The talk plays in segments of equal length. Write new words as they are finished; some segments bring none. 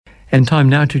And time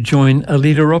now to join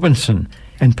Alida Robinson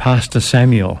and Pastor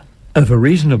Samuel of A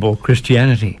Reasonable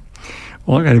Christianity.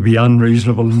 Well, I'm going to be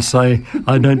unreasonable and say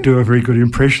I don't do a very good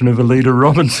impression of Alida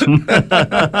Robinson.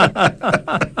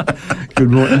 Good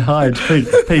morning. Hi,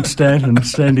 it's Pete Stanton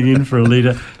standing in for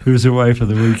Alida, who's away for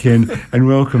the weekend. And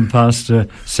welcome, Pastor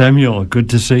Samuel. Good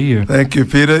to see you. Thank you,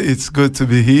 Peter. It's good to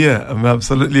be here. I'm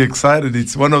absolutely excited.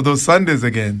 It's one of those Sundays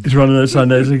again. It's one of those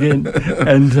Sundays again.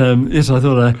 And yes, I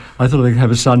thought I'd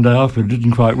have a Sunday off, but it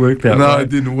didn't quite work that way. No, it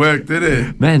didn't work, did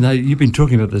it? Man, you've been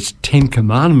talking about this 10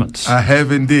 Commandments. I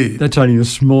have indeed. That's only a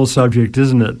small subject,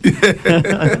 isn't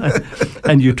it?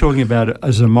 And you're talking about it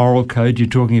as a moral code. You're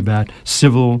talking about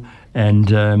civil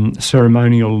and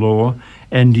ceremonial law.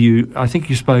 And I think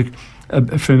you spoke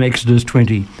from Exodus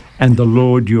 20, and the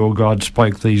Lord your God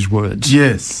spoke these words.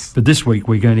 Yes. But this week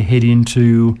we're going to head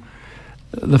into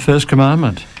the first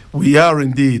commandment. We are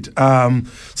indeed.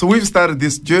 So we've started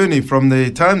this journey from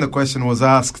the time the question was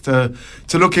asked to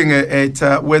looking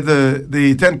at whether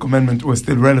the Ten Commandments were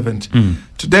still relevant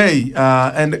today.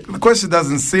 And the question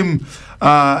doesn't seem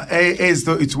as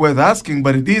though it's worth asking,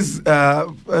 but it is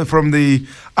from the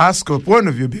asker point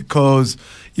of view, because,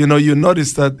 you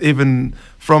notice that even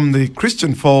from the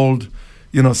Christian fold,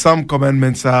 some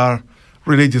commandments are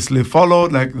religiously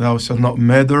followed, like thou shalt not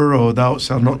murder, or thou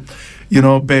shalt not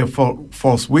bear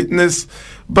false witness.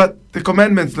 But the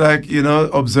commandments like,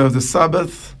 observe the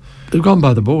Sabbath. They've gone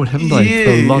by the board, haven't they? Yeah,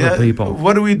 for a lot of people.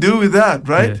 What do we do with that,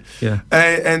 right? Yeah.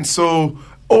 And so,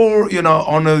 or,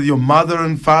 honor your mother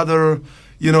and father.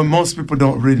 Most people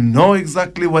don't really know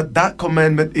exactly what that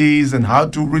commandment is and how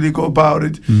to really go about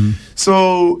it.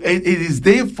 So it is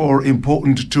therefore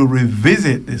important to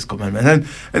revisit this commandment.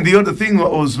 And the other thing that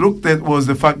was looked at was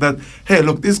the fact that, hey,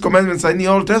 look, these commandments are in the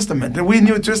Old Testament, and we're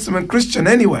New Testament Christian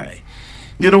anyway.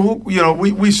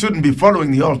 We shouldn't be following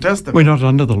the Old Testament. We're not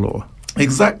under the law.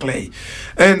 Exactly.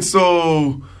 And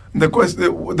so the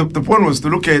point was to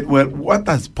look at, well, what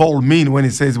does Paul mean when he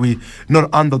says we're not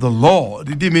under the law?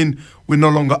 Did he mean we're no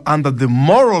longer under the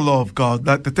moral law of God?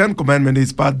 That the Ten Commandments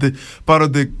is part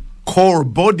of the core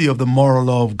body of the moral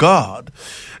law of God.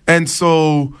 And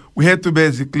so we had to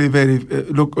basically very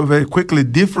quickly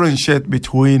differentiate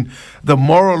between the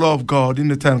moral law of God in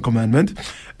the Ten Commandments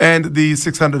and the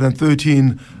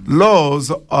 613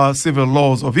 laws, civil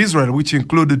laws of Israel, which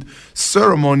included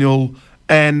ceremonial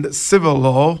and civil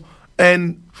law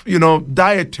and,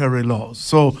 dietary laws.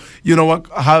 So,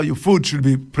 how your food should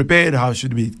be prepared, how it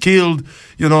should be killed,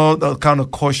 the kind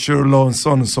of kosher law and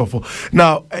so on and so forth.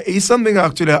 Now, it's something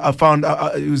actually I found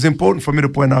it was important for me to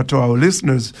point out to our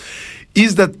listeners,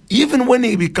 is that even when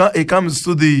it comes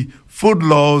to the food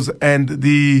laws and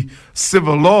the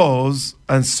civil laws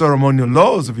and ceremonial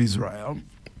laws of Israel,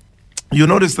 you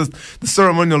notice that the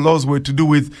ceremonial laws were to do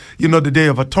with, the Day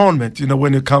of Atonement.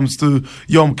 When it comes to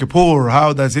Yom Kippur,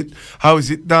 how is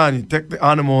it done? You take the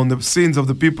animal, and the sins of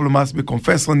the people must be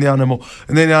confessed on the animal,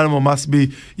 and then the animal must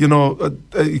be,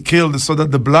 killed, so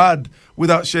that the blood,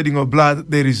 without shedding of blood,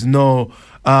 there is no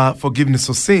forgiveness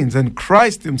of sins. And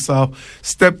Christ himself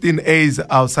stepped in as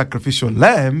our sacrificial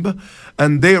lamb,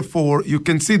 and therefore you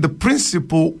can see the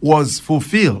principle was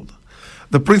fulfilled.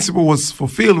 The principle was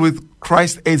fulfilled with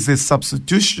Christ as a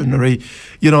substitutionary,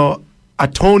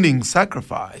 atoning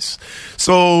sacrifice.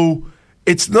 So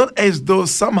it's not as though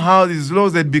somehow these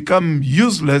laws had become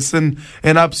useless and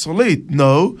obsolete.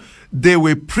 No, there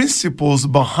were principles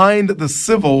behind the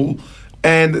civil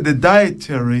and the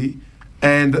dietary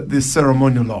and the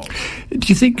ceremonial law. Do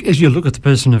you think, as you look at the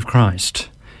person of Christ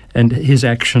and his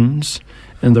actions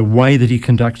and the way that he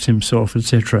conducts himself,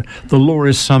 etc., the law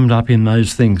is summed up in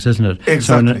those things, isn't it?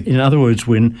 Exactly. So in other words,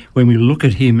 when we look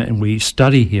at him and we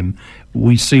study him,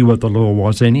 we see what the law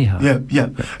was anyhow. Yeah.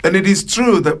 And it is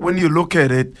true that when you look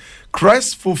at it,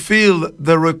 Christ fulfilled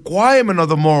the requirement of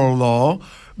the moral law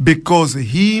because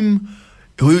the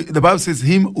Bible says,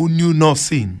 him who knew no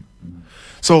sin.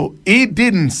 So he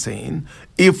didn't sin.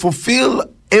 He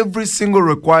fulfilled every single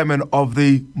requirement of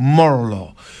the moral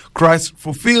law. Christ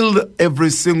fulfilled every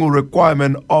single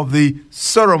requirement of the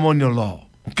ceremonial law.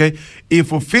 Okay? He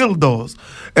fulfilled those.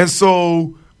 And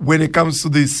so when it comes to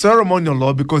the ceremonial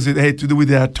law, because it had to do with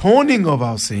the atoning of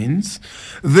our sins,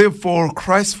 therefore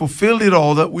Christ fulfilled it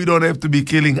all, that we don't have to be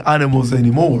killing animals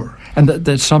anymore. And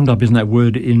that's summed up, isn't that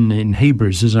word in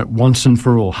Hebrews, isn't it? Once and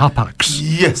for all. Hapax.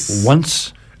 Yes.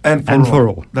 Once and for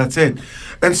all. That's it.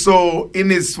 And so in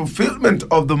his fulfillment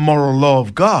of the moral law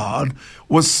of God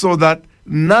was so that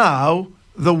now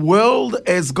the world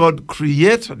as God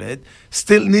created it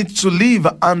still needs to live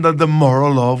under the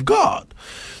moral law of God.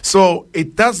 So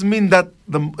it does mean that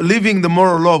living the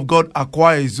moral law of God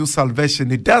acquires you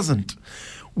salvation. It doesn't.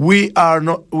 we are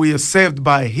saved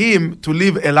by him to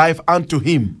live a life unto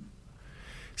him.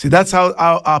 See, that's how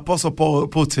our Apostle Paul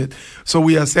puts it. So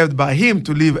we are saved by him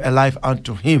to live a life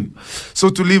unto him. So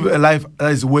to live a life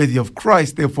that is worthy of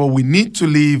Christ, therefore we need to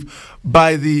live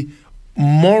by the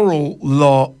moral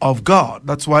law of God.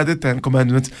 That's why the 10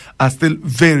 Commandments are still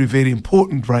very, very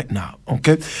important right now.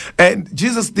 Okay? And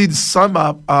Jesus did sum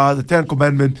up the 10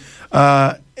 Commandments.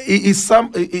 He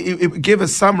gave a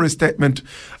summary statement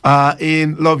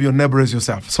in love your neighbor as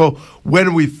yourself. So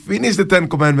when we finish the 10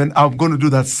 Commandments, I'm going to do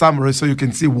that summary so you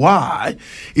can see why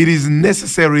it is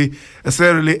necessarily a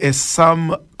summary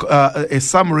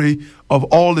of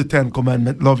all the 10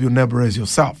 Commandments, love your neighbor as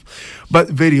yourself. But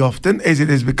very often, as it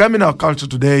has become in our culture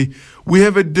today, we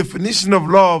have a definition of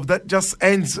love that just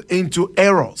ends into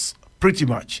errors, pretty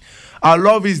much. Our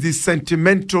love is the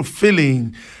sentimental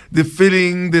feeling,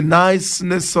 the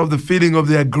niceness of the feeling of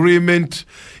the agreement.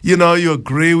 You know, you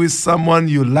agree with someone,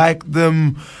 you like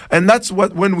them. And that's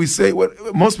what, when we say,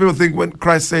 what most people think when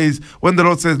Christ says, when the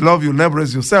Lord says, love your neighbor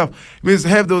as yourself, it means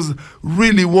have those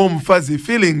really warm, fuzzy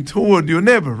feeling toward your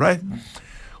neighbor, right?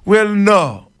 Well,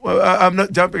 no. Well, I'm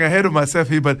not jumping ahead of myself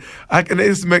here, but I can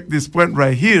just make this point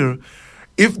right here.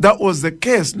 If that was the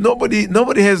case, nobody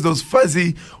has those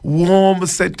fuzzy, warm,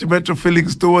 sentimental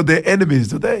feelings toward their enemies,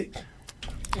 do they?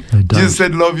 Jesus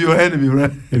said, love your enemy, right?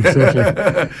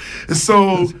 Exactly.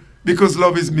 So, because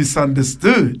love is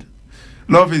misunderstood,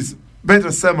 love is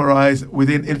better summarized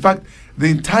within. In fact, the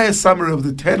entire summary of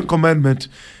the 10 Commandments,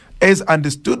 as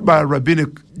understood by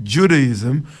Rabbinic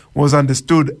Judaism, was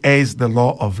understood as the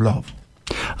law of love.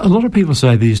 A lot of people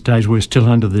say these days we're still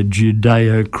under the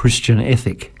Judeo-Christian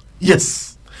ethic.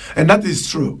 Yes, and that is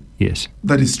true. Yes.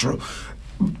 That is true.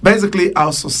 Basically,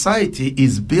 our society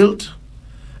is built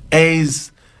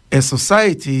as a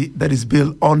society that is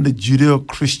built on the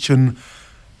Judeo-Christian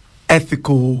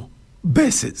ethical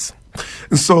basis.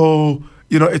 And so,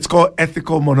 you know, it's called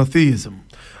ethical monotheism,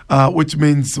 which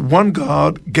means one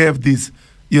God gave these,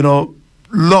 you know,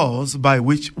 laws by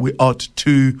which we ought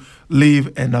to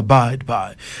live and abide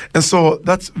by. And so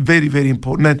that's very, very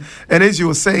important. And as you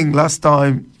were saying last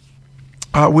time,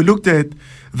 we looked at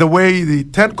the way the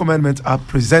 10 Commandments are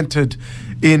presented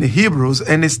in Hebrews,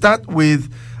 and they start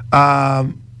with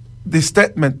the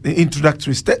statement, the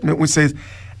introductory statement, which says,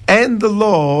 and the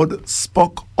Lord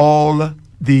spoke all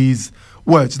these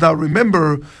words. Now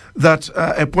remember that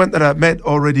a point that I made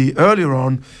already earlier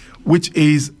on, which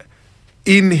is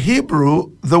in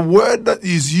Hebrew, the word that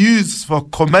is used for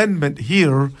commandment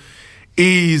here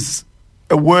is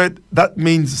a word that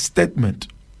means statement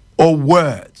or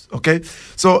words, okay?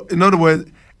 So in other words,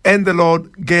 and the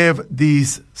Lord gave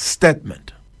these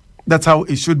statement. That's how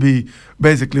it should be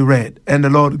basically read. And the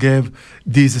Lord gave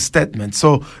these statements.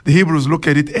 So the Hebrews look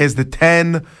at it as the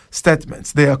 10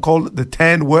 statements. They are called the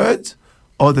 10 words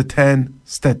or the 10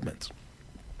 statements.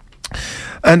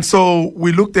 And so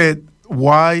we looked at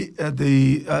why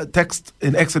the text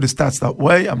in Exodus starts that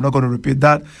way. I'm not going to repeat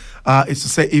that. It's to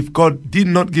say if God did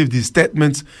not give these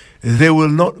statements, there will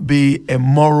not be a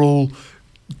moral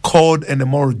code and a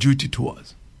moral duty to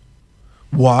us.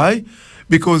 Why?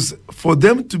 Because for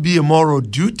them to be a moral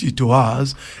duty to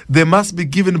us, they must be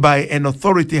given by an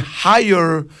authority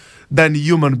higher than a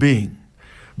human being.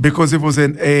 Because if it was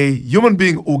a human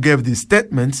being who gave these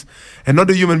statements,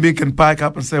 another human being can pipe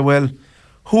up and say, well,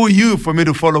 who are you for me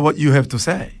to follow what you have to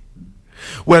say?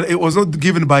 Well, it was not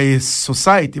given by a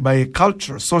society, by a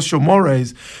culture, social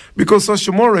mores, because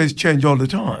social mores change all the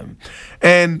time.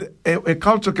 And a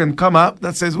culture can come up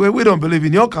that says, well, we don't believe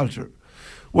in your culture.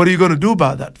 What are you going to do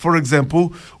about that? For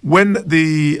example, when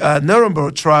the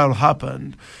Nuremberg trial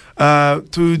happened,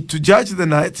 to judge the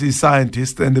Nazi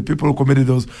scientists and the people who committed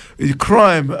those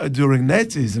crime during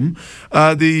Nazism,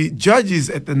 the judges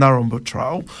at the Nuremberg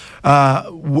trial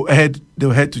had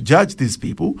to judge these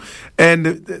people, and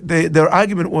their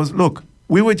argument was, look,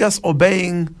 we were just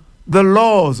obeying the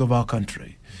laws of our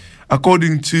country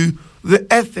according to the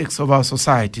ethics of our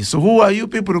society. So who are you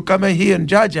people to come in here and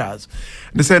judge us?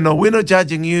 And they said, no, we're not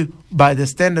judging you by the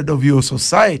standard of your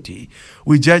society.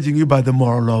 We're judging you by the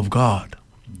moral law of God.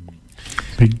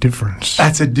 Big difference.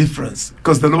 That's a difference.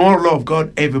 Because the moral law of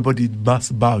God, everybody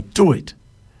must bow to it.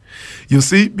 You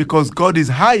see, because God is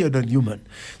higher than human.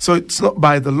 So it's not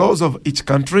by the laws of each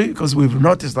country, because we've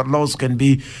noticed that laws can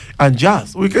be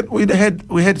unjust. We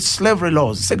had slavery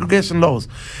laws, segregation laws.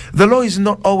 The law is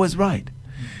not always right.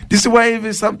 This is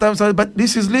why sometimes, but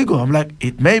this is legal. I'm like,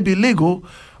 it may be legal,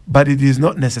 but it is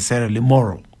not necessarily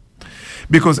moral.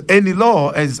 Because any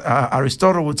law, as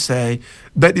Aristotle would say,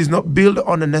 that is not built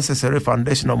on a necessary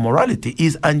foundation of morality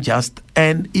is unjust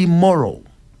and immoral.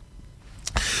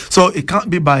 So it can't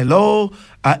be by law,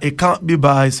 It can't be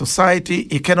by society.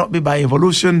 It cannot be by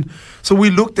evolution. So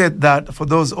we looked at that for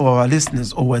those of our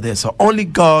listeners over there. So only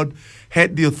God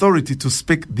had the authority to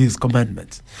speak these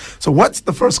commandments. So what's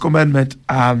the first commandment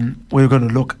we're going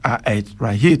to look at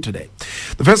right here today?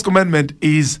 The first commandment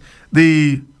is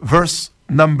the verse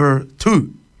number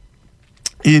 2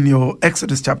 in your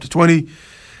Exodus chapter 20.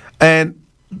 And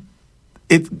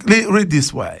it read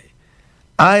this way.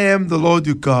 I am the Lord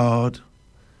your God.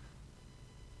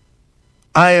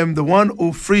 I am the one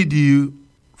who freed you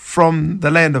from the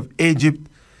land of Egypt,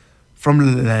 from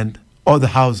the land or the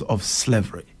house of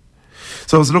slavery.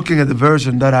 So I was looking at the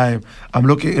version that I'm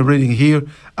reading here.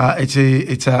 It's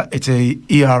a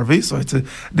ERV, so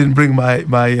didn't bring my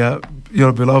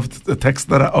beloved text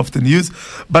that I often use.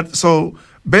 But so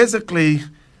basically,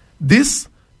 this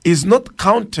is not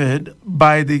counted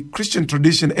by the Christian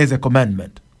tradition as a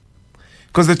commandment,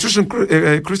 because the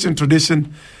Christian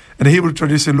tradition and the Hebrew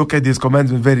tradition look at these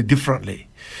commandments very differently.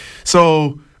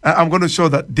 So I'm going to show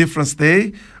that difference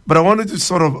there, but I wanted to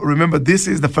sort of remember this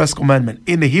is the first commandment.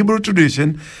 In the Hebrew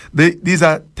tradition, these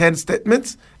are 10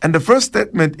 statements, and the first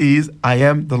statement is, I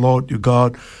am the Lord your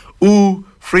God, who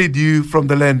freed you from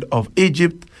the land of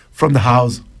Egypt, from the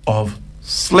house of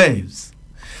slaves.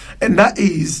 And that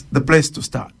is the place to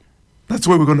start. That's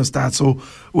where we're going to start, so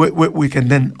we can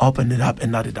then open it up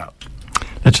and nut it out.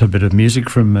 That's a bit of music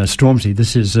from Stormzy.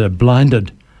 This is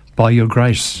Blinded by Your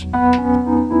Grace.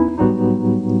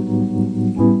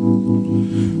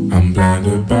 I'm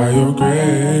blinded by your grace,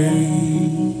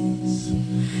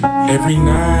 every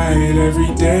night,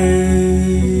 every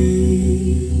day,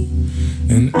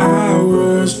 and I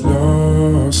was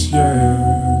lost, yeah,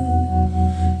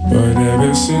 but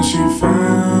ever since you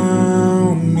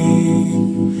found me,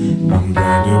 I'm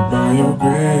blinded by your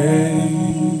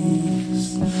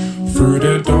grace. Through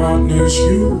the darkness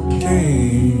you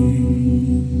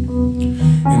came,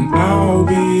 and I'll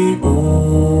be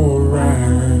alright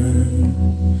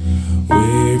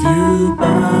with you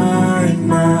by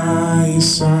my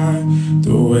side.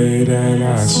 The way that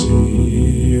I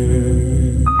see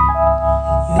it,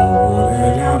 you're all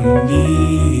that I'm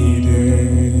needing.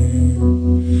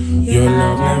 Your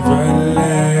love never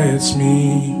lets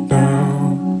me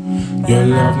down. Your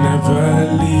love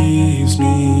never leaves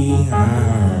me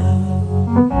out.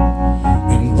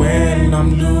 And when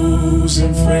I'm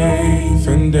losing faith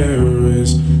and there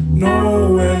is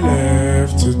nowhere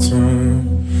left to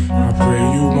turn, I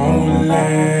pray you won't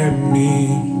let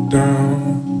me down.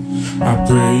 I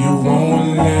pray you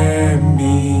won't let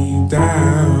me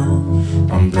down.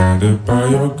 I'm blinded by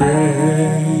your grace,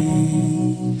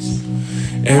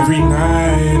 every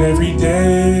night, every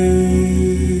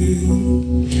day,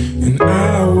 and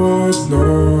I was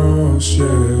lost,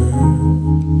 yeah,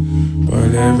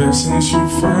 but ever since you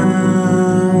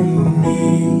found me,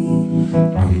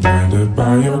 I'm blinded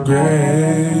by your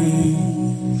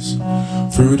grace.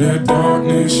 Through the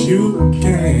darkness you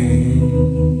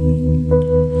came,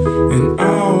 and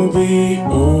I'll be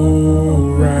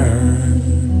alright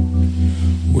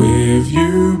with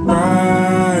you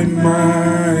by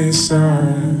my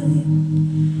side.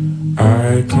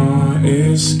 I can't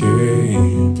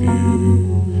escape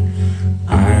you,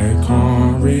 I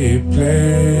can't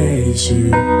replace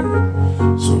you,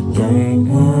 so don't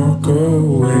walk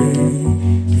away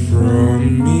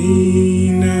from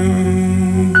me now.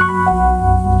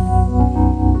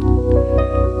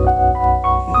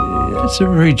 It's a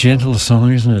very gentle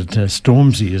song, isn't it?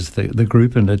 Stormzy is the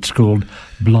group, and it's called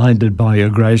Blinded by Your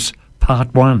Grace,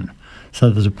 Part 1. So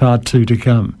there's a Part 2 to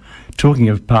come. Talking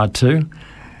of Part 2,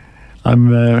 I'm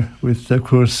with, of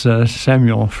course,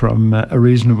 Samuel from A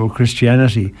Reasonable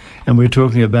Christianity, and we're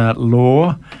talking about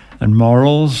law and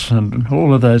morals and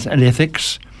all of those, and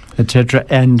ethics, etc.,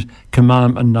 and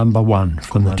commandment number 1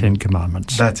 from the 10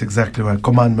 Commandments. That's exactly right,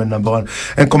 commandment number 1.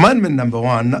 And commandment number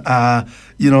 1,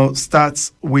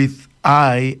 starts with,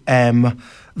 I am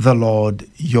the Lord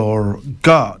your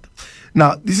God.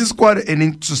 Now, this is quite an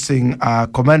interesting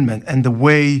commandment, and the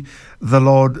way the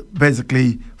Lord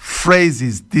basically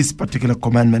phrases this particular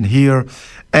commandment here.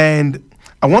 And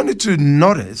I wanted to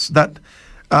notice that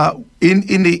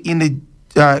in the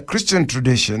Christian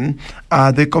tradition,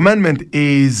 the commandment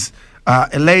is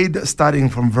laid starting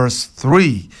from verse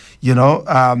 3,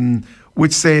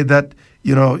 which say that,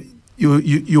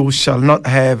 you shall not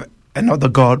have another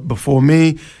God before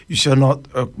me, you shall not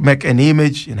make an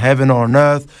image in heaven or on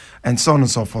earth, and so on and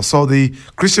so forth. So the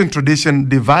Christian tradition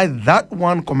divides that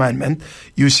one commandment,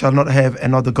 you shall not have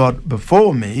another God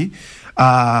before me,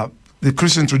 the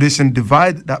Christian tradition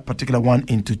divide that particular one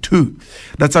into two.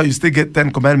 That's how you still get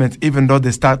 10 commandments, even though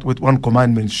they start with one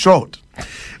commandment short.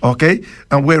 Okay?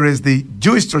 And whereas the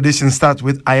Jewish tradition starts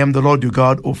with, I am the Lord your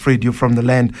God who freed you from the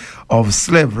land of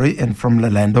slavery and from the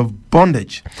land of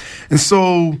bondage. And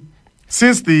so,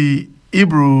 since the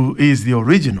Hebrew is the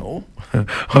original,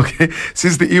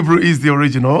 since the Hebrew is the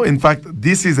original, in fact,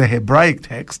 this is a Hebraic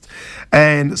text,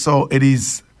 and so it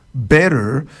is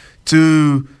better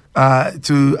to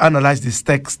analyze this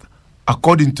text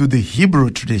according to the Hebrew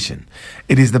tradition.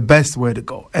 It is the best way to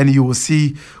go, and you will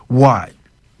see why.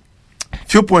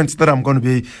 Few points that I'm going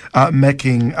to be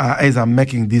making as I'm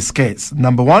making this case.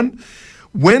 Number one,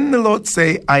 when the Lord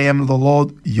say, I am the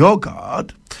Lord your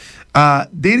God,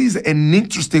 there is an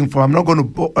interesting form. I'm not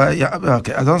going to,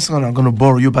 I don't think I'm going to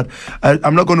bore you, but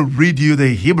I'm not going to read you the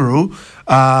Hebrew,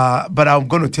 but I'm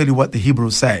going to tell you what the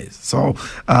Hebrew says. So,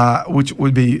 which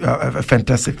would be a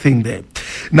fantastic thing there.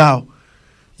 Now,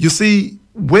 you see,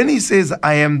 when he says,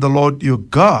 I am the Lord your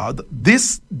God,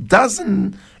 this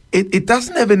doesn't, it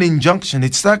doesn't have an injunction.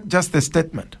 It's not just a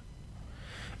statement.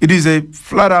 It is a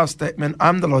flat-out statement.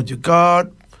 I'm the Lord your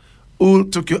God who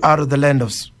took you out of the land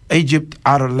of Egypt,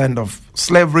 out of the land of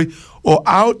slavery, or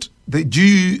out, the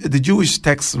Jewish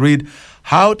texts read,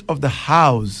 out of the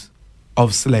house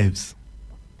of slaves.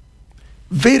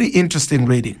 Very interesting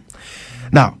reading.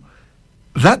 Now,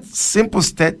 that simple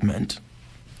statement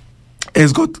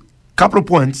has got a couple of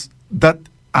points that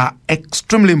are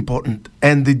extremely important,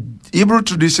 and the Hebrew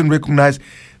tradition recognizes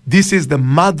this is the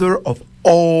mother of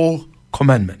all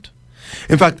commandment.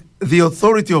 In fact, the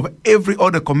authority of every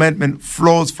other commandment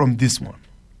flows from this one.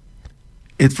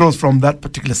 It flows from that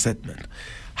particular statement.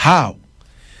 How?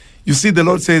 You see, the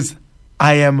Lord says,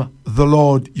 I am the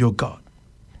Lord your God.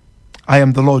 I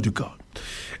am the Lord your God.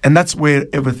 And that's where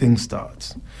everything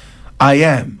starts. I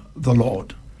am the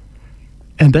Lord.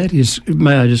 And that is,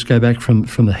 may I just go back from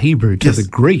the Hebrew to the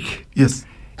Greek? Yes.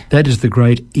 That is the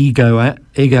great ego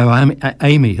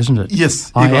Amy, isn't it?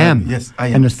 Yes. I am. Yes, I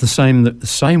am. And it's the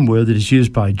same word that is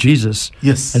used by Jesus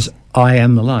as I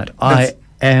am the light. I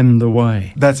am the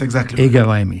way. That's exactly right.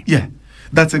 Ego Amy. Yeah,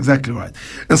 that's exactly right.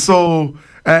 And so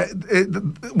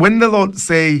when the Lord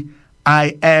say,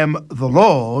 I am the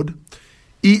Lord,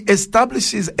 he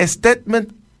establishes a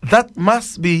statement that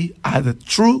must be either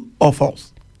true or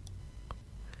false.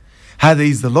 Either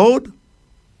he's the Lord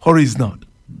or he's not.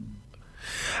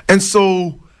 And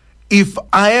so, if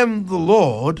I am the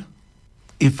Lord,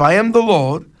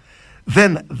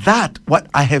 then what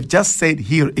I have just said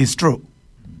here is true.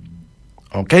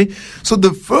 Okay? So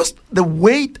the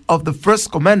weight of the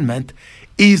first commandment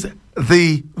is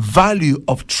the value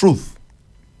of truth.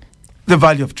 The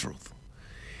value of truth.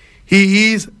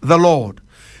 He is the Lord.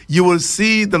 You will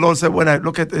see the Lord said, when I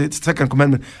look at the second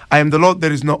commandment, I am the Lord,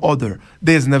 there is no other.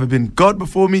 There's never been God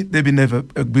before me, there will never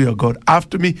be a God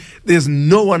after me. There's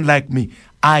no one like me.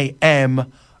 I am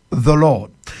the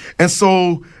Lord. And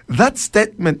so that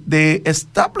statement there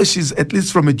establishes, at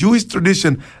least from a Jewish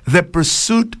tradition, the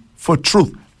pursuit for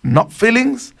truth. Not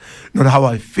feelings, not how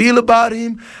I feel about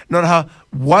him,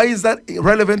 why is that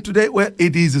relevant today? Well,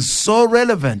 it is so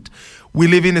relevant. We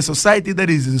live in a society that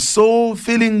is so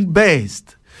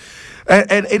feeling-based.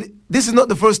 And this is not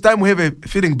the first time we have a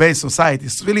feeling-based society.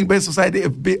 Feeling-based society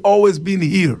have always been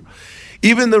here.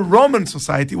 Even the Roman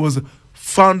society was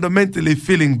fundamentally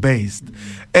feeling-based.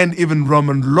 And even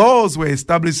Roman laws were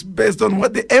established based on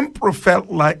what the emperor felt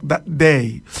like that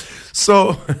day.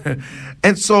 So,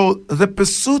 and so the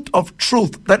pursuit of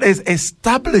truth that is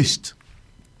established,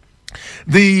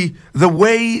 the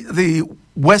way the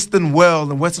Western world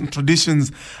and Western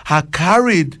traditions are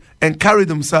carry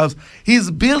themselves is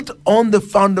built on the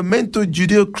fundamental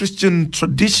Judeo-Christian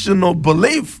traditional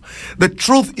belief. The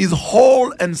truth is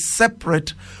whole and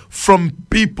separate from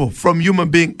people, from human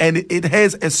beings, and it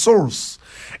has a source.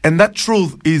 And that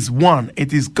truth is one.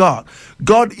 It is God.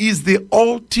 God is the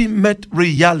ultimate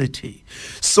reality.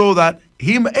 So that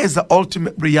him as the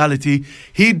ultimate reality,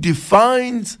 he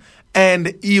defines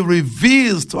and he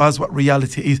reveals to us what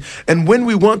reality is. And when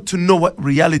we want to know what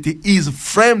reality is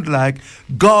framed like,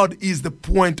 God is the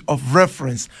point of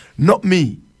reference, not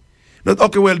me. Not,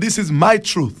 okay, well, this is my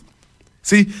truth.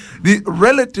 See, the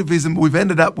relativism we've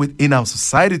ended up with in our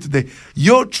society today,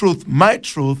 your truth, my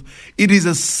truth, it is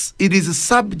a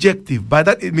subjective. By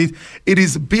that it means it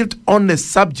is built on a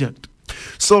subject.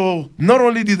 So not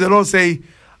only did the Lord say,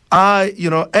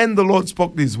 and the Lord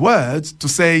spoke these words to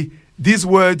say, these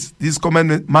words, these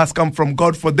commandments must come from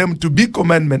God for them to be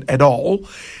commandment at all.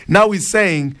 Now he's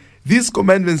saying these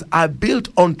commandments are built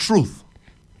on truth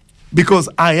because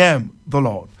I am the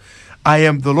Lord. I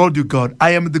am the Lord your God.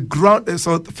 I am the ground.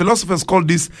 So philosophers call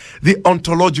this the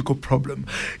ontological problem.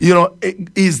 God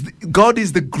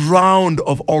is the ground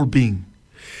of all being.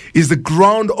 Is the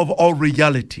ground of all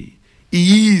reality.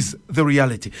 He is the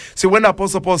reality. See, when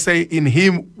Apostle Paul say, in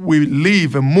him we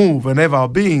live and move and have our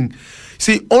being,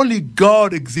 see, only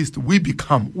God exists. We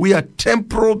become. We are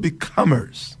temporal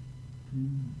becomers.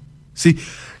 See,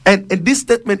 and this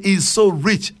statement is so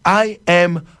rich. I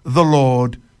am the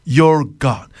Lord, your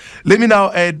God. Let me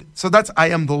now add, so that's I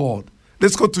am the Lord.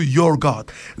 Let's go to your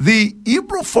God. The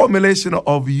Hebrew formulation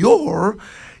of your,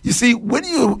 you see,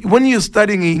 when you're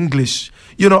studying English,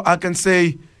 I can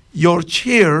say your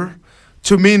chair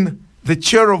to mean the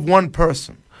chair of one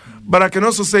person. But I can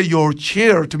also say your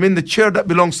chair to mean the chair that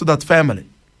belongs to that family.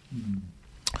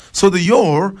 So the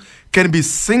your can be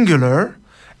singular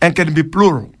and can be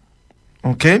plural.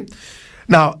 Okay?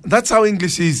 Now, that's how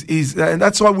English is, and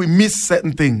that's why we miss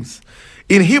certain things.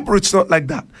 In Hebrew, it's not like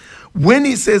that. When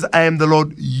he says, I am the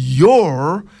Lord,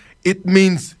 your, it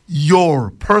means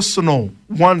your, personal,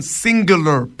 one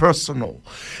singular personal.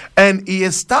 And he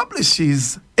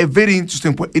establishes a very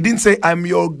interesting point. He didn't say, I'm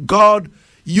your God,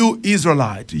 you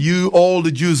Israelite, you all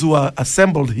the Jews who are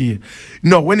assembled here.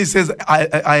 No, when he says,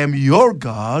 I am your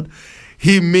God,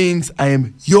 he means I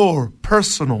am your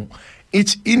personal.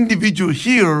 Each individual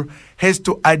here has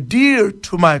to adhere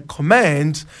to my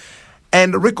commands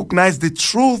and recognize the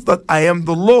truth that I am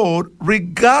the Lord,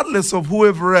 regardless of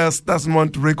whoever else doesn't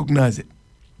want to recognize it.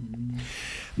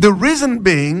 The reason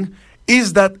being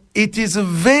is that it is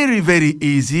very, very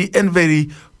easy and very,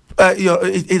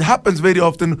 it happens very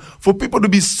often for people to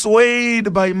be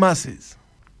swayed by masses.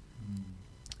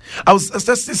 I was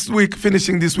just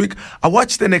finishing this week, I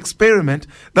watched an experiment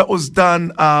that was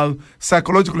done,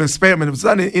 psychological experiment. It was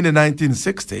done in the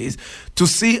 1960s to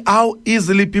see how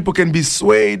easily people can be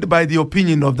swayed by the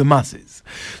opinion of the masses.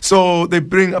 So they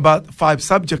bring about 5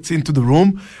 subjects into the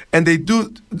room and they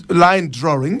do line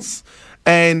drawings.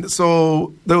 And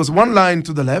so there was 1 line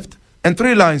to the left and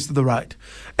 3 lines to the right.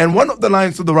 And one of the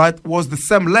lines to the right was the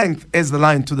same length as the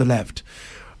line to the left.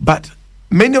 But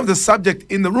many of the subjects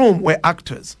in the room were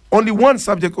actors. Only one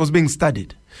subject was being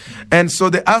studied. And so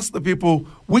they asked the people,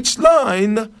 which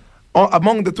line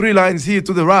among the 3 lines here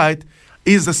to the right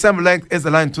is the same length as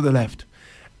the line to the left?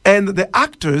 And the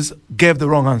actors gave the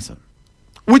wrong answer,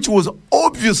 which was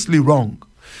obviously wrong.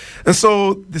 And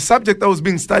so the subject that was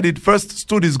being studied first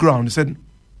stood his ground. He said,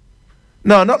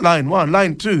 no, not line 1,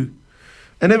 line 2.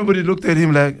 And everybody looked at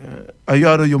him like, are you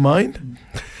out of your mind?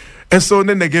 And so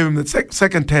then they gave him the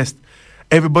second test.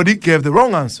 Everybody gave the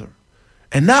wrong answer.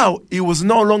 And now he was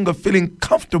no longer feeling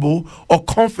comfortable or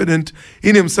confident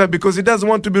in himself because he doesn't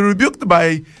want to be rebuked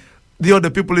by the other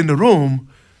people in the room.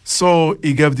 So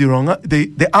he gave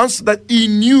the answer that he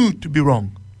knew to be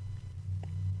wrong.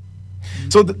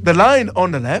 So the line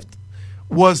on the left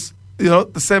was, the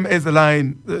same as the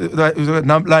line,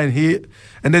 line here,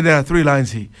 and then there are 3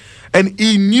 lines here. And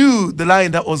he knew the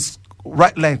line that was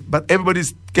right length, but everybody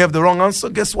gave the wrong answer.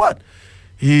 Guess what?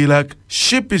 He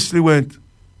sheepishly went,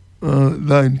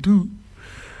 line 2.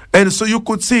 And so you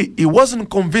could see he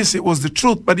wasn't convinced it was the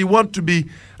truth, but he wanted to be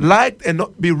liked and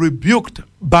not be rebuked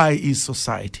by his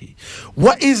society.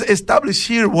 What is established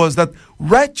here was that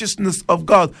righteousness of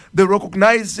God, the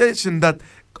recognition that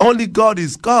only God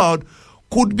is God,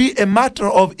 could be a matter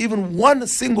of even one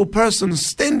single person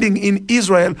standing in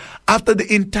Israel after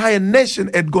the entire nation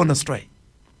had gone astray.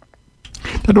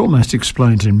 That almost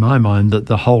explains in my mind that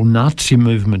the whole Nazi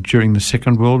movement during the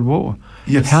Second World War.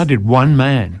 Yes. How did one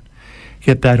man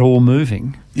get that all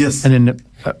moving? Yes. And then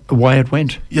away it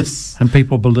went. Yes. And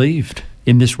people believed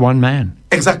in this one man.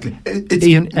 Exactly.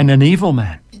 And an evil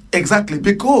man. Exactly.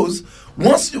 Because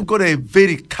once you've got a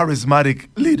very charismatic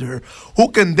leader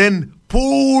who can then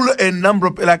pull a number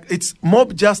of, it's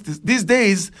mob justice. These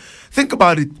days, think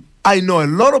about it. I know a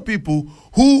lot of people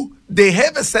who they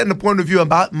have a certain point of view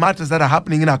about matters that are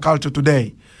happening in our culture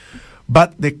today,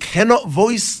 but they cannot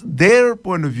voice their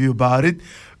point of view about it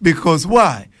because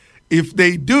why? If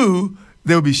they do,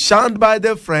 they'll be shunned by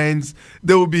their friends,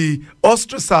 they will be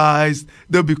ostracized,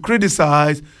 they'll be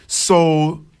criticized.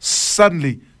 So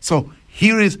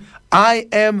here is, I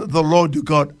am the Lord your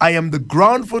God. I am the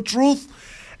ground for truth,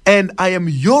 and I am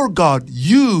your God.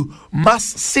 You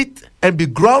must sit and be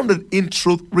grounded in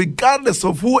truth regardless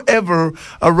of whoever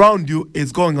around you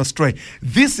is going astray.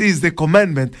 This is the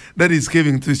commandment that is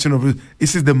giving to the children of Israel.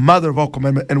 This is the mother of all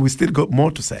commandments, and we still got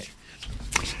more to say.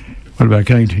 What about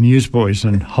going to Newsboys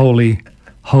and holy,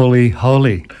 holy,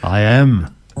 holy, I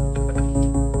am?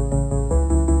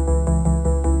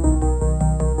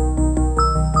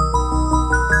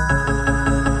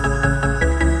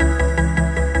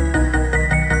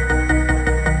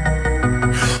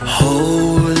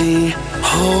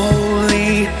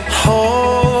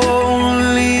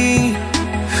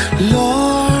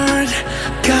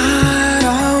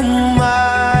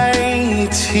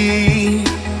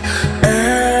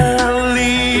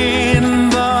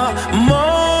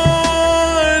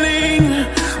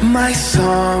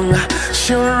 song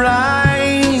shall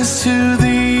rise to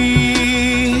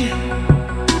thee.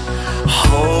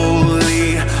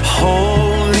 Holy,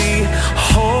 holy,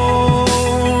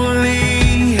 holy,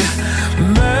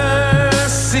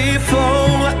 merciful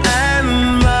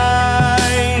and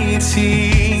mighty,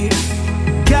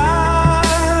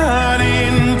 God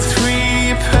in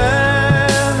three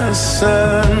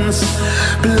persons,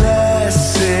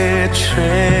 blessed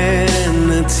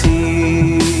Trinity.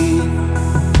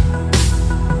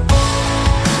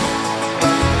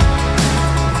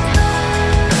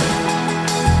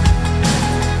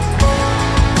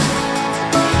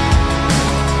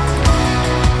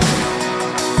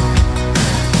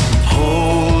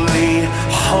 Holy,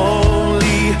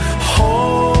 holy,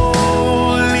 holy,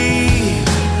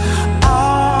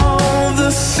 all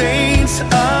the saints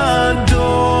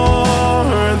adore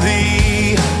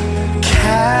thee,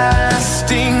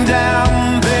 casting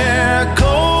down their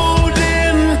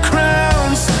golden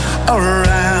crowns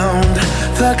around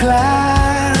the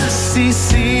glassy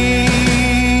sea.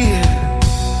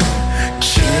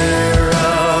 Cherubim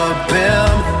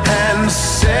and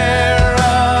seraphim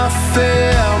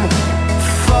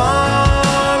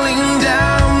falling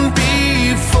down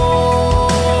before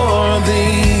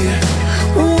thee,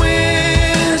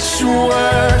 which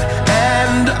word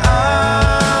and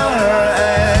are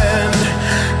and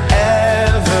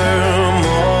evermore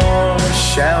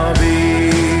shall be.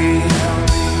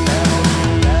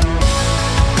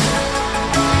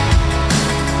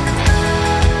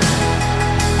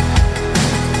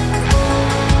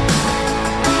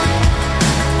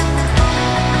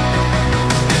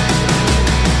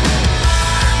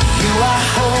 You are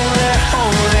holy,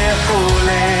 holy,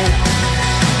 holy.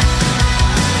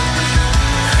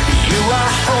 You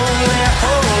are holy,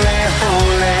 holy,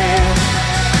 holy.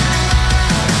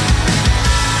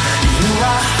 You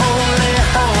are holy,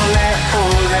 holy,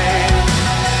 holy.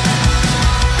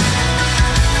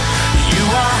 You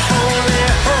are holy,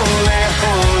 holy,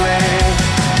 holy.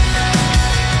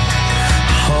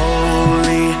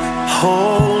 Holy,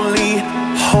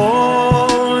 holy,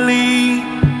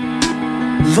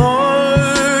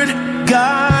 Lord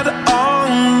God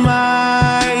Almighty.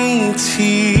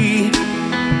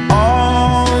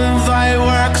 All thy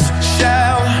works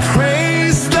shall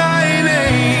praise thy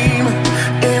name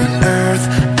in earth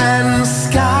and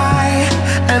sky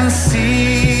and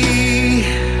sea.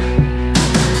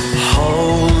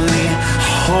 Holy,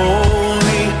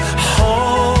 holy,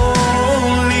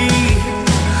 holy,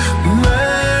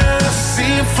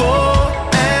 merciful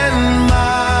and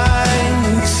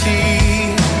mighty,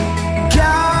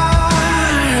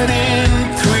 God in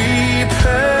three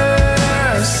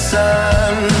persons,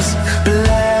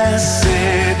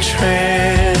 blessed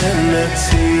Trinity.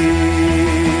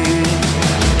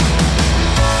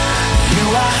 You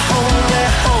are holy,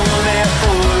 holy,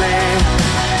 holy.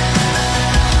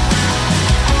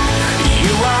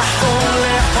 You are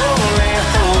holy, holy,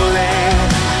 holy.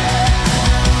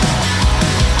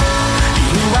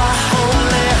 You are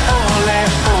holy, holy,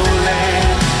 holy.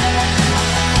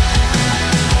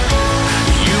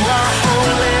 You are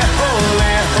holy,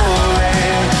 holy, holy.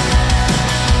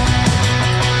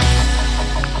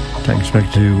 Takes back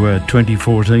to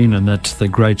 2014, and that's the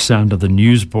great sound of the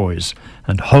Newsboys.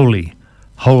 And holy,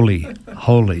 holy,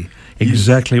 holy.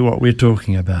 Exactly what we're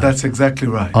talking about. That's exactly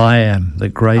right. I am the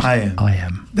great I am. I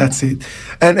am. That's it.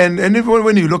 And even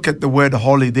when you look at the word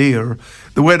holy there,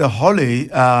 the word holy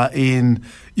in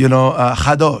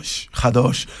chadosh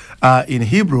in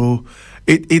Hebrew,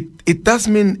 it does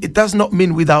not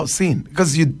mean without sin,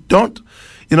 because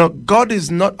God is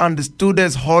not understood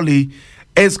as holy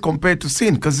as compared to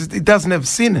sin, because it doesn't have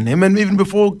sin in him, and even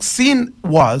before sin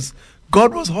was,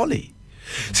 God was holy.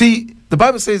 See, the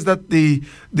Bible says that the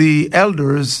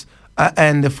elders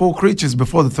and the four creatures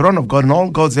before the throne of God and all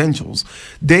God's angels,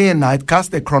 day and night,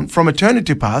 cast their crown from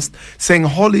eternity past, saying,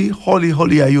 holy, holy,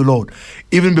 holy are you, Lord.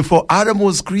 Even before Adam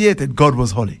was created, God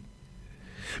was holy.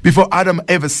 Before Adam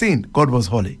ever sinned, God was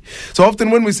holy. So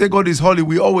often when we say God is holy,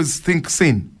 we always think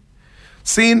sin.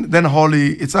 Sin, then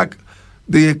holy. It's like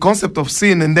the concept of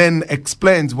sin and then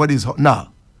explains what is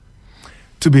now.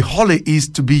 To be holy is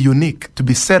to be unique, to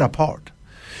be set apart.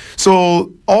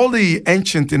 So all the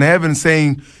ancient in heaven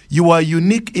saying, you are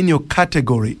unique in your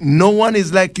category. No one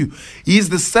is like you. He is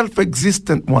the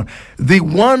self-existent one. The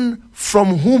one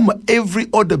from whom every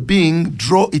other being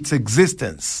draw its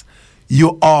existence.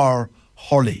 You are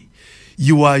holy.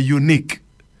 You are unique.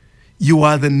 You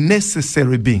are the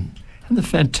necessary being. And the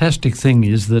fantastic thing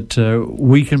is that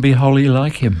we can be holy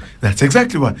like him. That's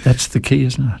exactly right. That's the key,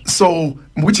 isn't it? So,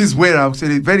 which is where I would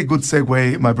say a very good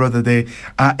segue, my brother, there,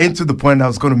 into the point I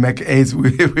was going to make as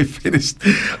we finished.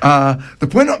 The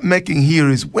point I'm making here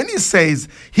is when he says,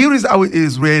 here is how it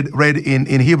is read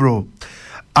in Hebrew,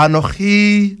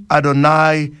 Anochi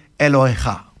Adonai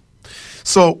Elohecha.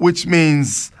 So, which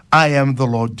means, I am the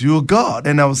Lord your God.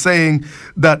 And I was saying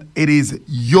that it is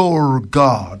your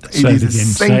God. It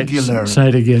is singular. Say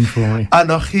it again for me.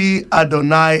 Anochi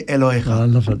Adonai Elohecha. I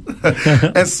love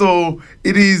it. And so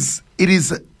it is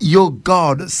your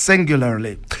God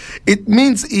singularly. It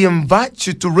means he invites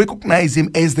you to recognize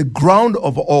him as the ground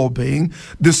of all being,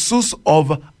 the source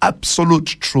of absolute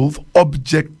truth,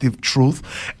 objective truth,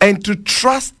 and to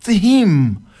trust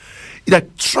him.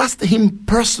 Like, trust him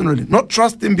personally, not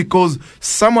trust him because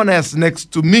someone else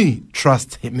next to me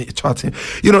trust him.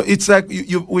 You know, it's like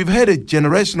we've had a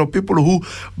generation of people who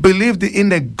believed in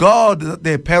the God that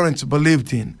their parents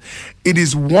believed in. It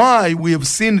is why we have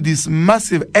seen this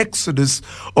massive exodus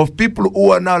of people who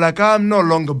are now like, I'm no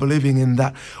longer believing in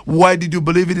that. Why did you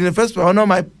believe it in the first place? Oh no,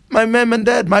 my mom and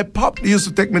dad, my pop used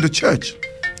to take me to church.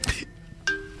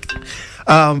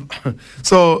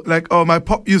 So like, oh, my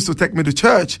pop used to take me to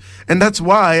church, and that's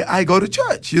why I go to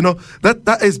church. You know, that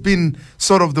has been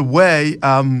sort of the way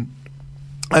and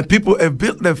people have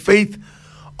built their faith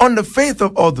on the faith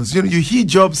of others. You know, you hear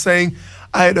Job saying,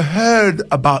 I had heard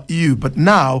about you, but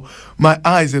now my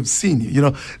eyes have seen you. You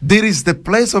know, there is the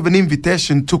place of an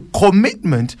invitation to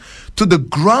commitment to the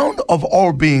ground of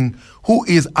all being, who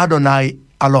is Adonai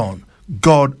alone.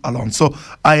 God alone. So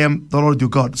I am the Lord your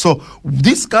God. So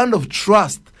this kind of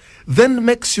trust then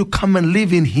makes you come and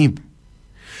live in him.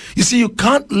 You see, you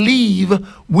can't live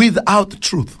without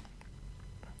truth.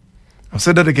 I'll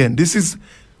say that again.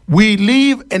 We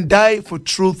live and die for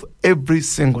truth every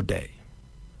single day.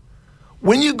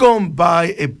 When you go and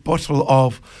buy a bottle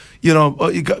of, you know,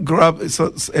 or you grab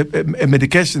a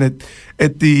medication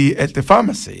at the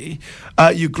pharmacy,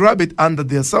 you grab it under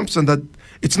the assumption that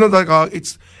it's not like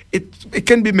it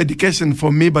can be medication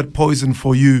for me but poison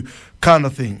for you kind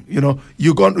of thing. You know,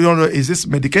 you don't know, is this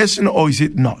medication or is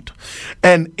it not?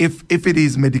 And if it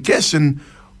is medication,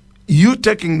 you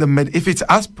taking if it's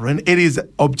aspirin, it is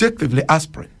objectively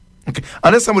aspirin. Okay,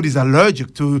 unless somebody is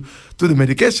allergic to the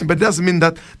medication, but it doesn't mean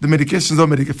that the medication is not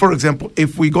medication. For example,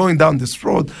 if we're going down this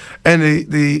road and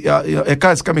a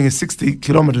car is coming at 60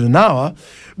 kilometers an hour,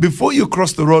 before you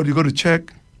cross the road, you got to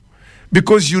check,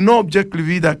 because you know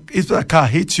objectively that if a car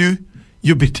hits you,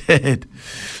 you'll be dead.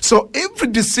 So every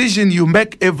decision you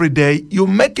make every day, you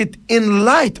make it in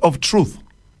light of truth.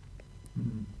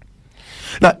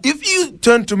 Now, if you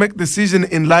turn to make decision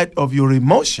in light of your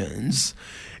emotions,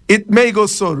 it may go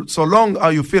so long how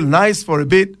you feel nice for a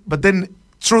bit, but then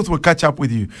truth will catch up with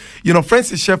you. You know,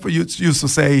 Francis Schaeffer used to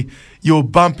say, you'll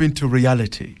bump into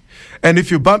reality. And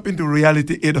if you bump into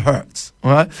reality, it hurts.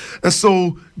 All right? And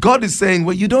so God is saying,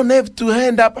 well, you don't have to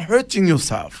end up hurting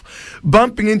yourself,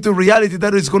 bumping into reality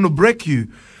that is going to break you.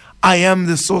 I am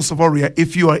the source of all reality.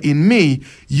 If you are in me,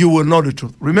 you will know the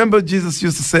truth. Remember, Jesus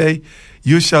used to say,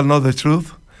 you shall know the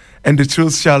truth, and the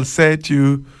truth shall set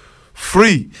you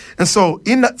free. And so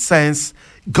in that sense,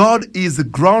 God is the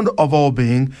ground of all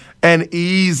being, and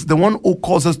he is the one who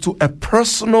calls us to a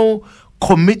personal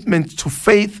commitment to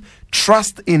faith,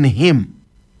 trust in him.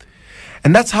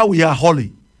 And that's how we are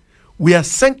holy. We are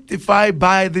sanctified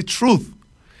by the truth.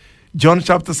 John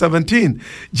chapter 17,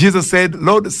 Jesus said,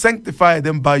 Lord, sanctify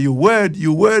them by your word.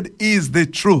 Your word is the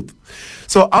truth.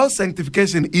 So our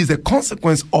sanctification is a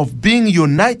consequence of being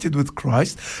united with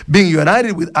Christ, being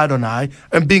united with Adonai,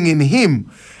 and being in him.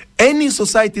 Any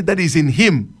society that is in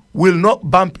him will not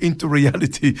bump into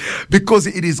reality because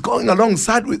it is going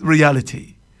alongside with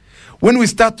reality. When we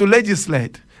start to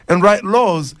legislate and write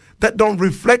laws that don't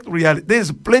reflect reality,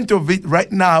 there's plenty of it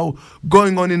right now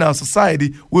going on in our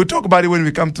society. We'll talk about it when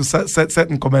we come to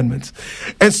certain commandments.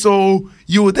 And so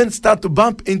you will then start to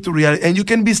bump into reality, and you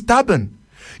can be stubborn.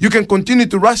 You can continue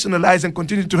to rationalize and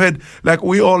continue to head like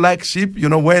we all like sheep, you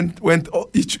know, went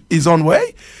each his own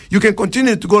way. You can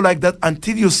continue to go like that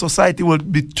until your society will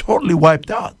be totally wiped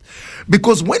out.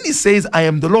 Because when he says, I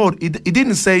am the Lord, he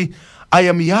didn't say, I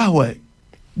am Yahweh.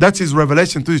 That's his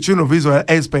revelation to the children of Israel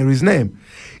as per his name.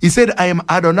 He said, I am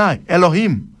Adonai,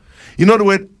 Elohim. In other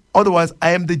words, otherwise,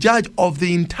 I am the judge of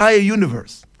the entire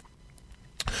universe.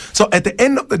 So at the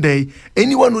end of the day,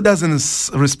 anyone who doesn't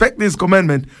respect this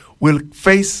commandment will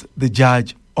face the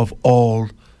judge of all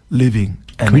living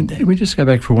and dead. Can we just go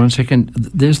back for 1 second?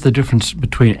 There's the difference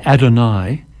between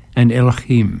Adonai and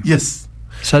Elohim. Yes.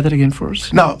 Say that again for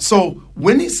us. Now, so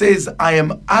when he says, I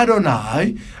am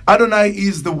Adonai, Adonai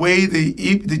is the way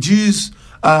the Jews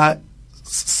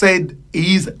said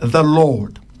is the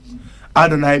Lord.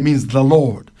 Adonai means the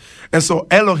Lord. And so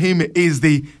Elohim is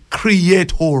the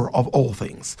creator of all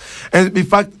things. And in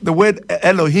fact, the word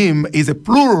Elohim is a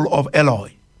plural of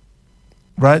Eloi.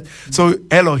 Right? So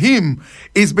Elohim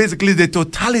is basically the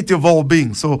totality of all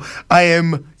beings. So I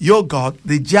am your God,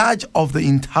 the judge of the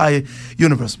entire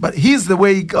universe. But here's the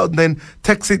way God then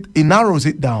takes it, he narrows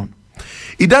it down.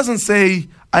 He doesn't say,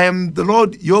 I am the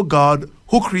Lord your God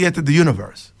who created the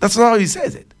universe. That's not how he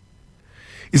says it.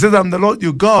 He says, I'm the Lord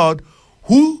your God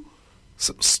who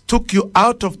took you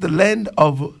out of the land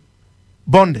of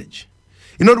bondage.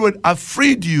 In other words, I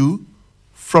freed you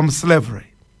from slavery.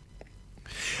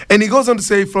 And he goes on to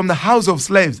say, from the house of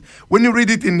slaves. When you read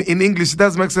it in English, it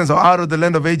doesn't make sense. Or out of the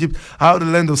land of Egypt, out of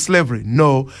the land of slavery.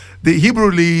 No, the Hebrew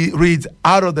reads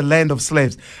out of the land of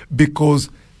slaves because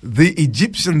the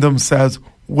Egyptians themselves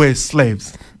were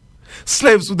slaves.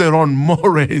 Slaves to their own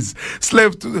mores.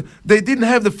 They didn't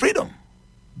have the freedom.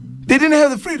 They didn't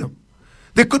have the freedom.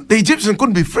 The Egyptians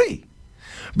couldn't be free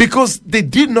because they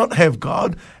did not have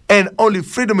God, and only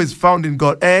freedom is found in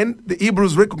God. And the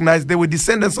Hebrews recognized they were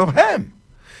descendants of Ham,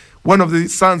 one of the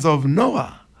sons of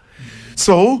Noah.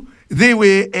 So they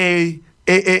were a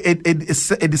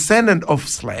descendant of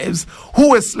slaves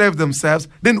who were slaves themselves,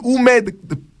 then who made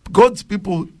God's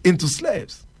people into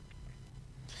slaves.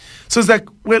 So it's like,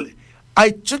 well, I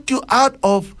took you out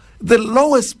of the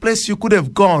lowest place you could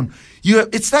have gone.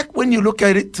 It's like when you look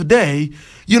at it today,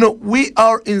 we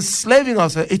are enslaving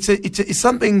ourselves. It's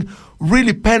something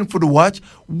really painful to watch.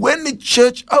 When the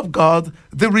church of God,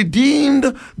 the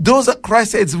redeemed, those that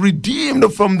Christ has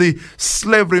redeemed from the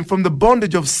slavery, from the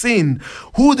bondage of sin,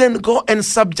 who then go and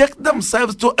subject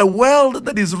themselves to a world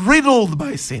that is riddled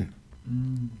by sin.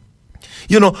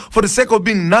 For the sake of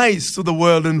being nice to the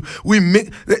world, and when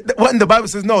the Bible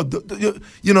says, no,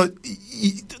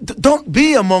 don't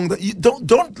be among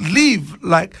don't live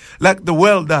like the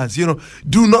world does.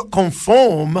 Do not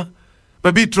conform,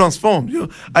 but be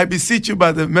transformed. I beseech you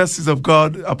by the mercies of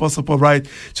God, Apostle Paul writes,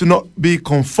 to not be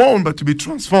conformed, but to be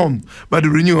transformed by the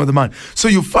renewing of the mind. So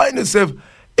you find yourself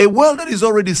a world that is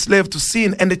already slave to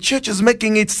sin, and the church is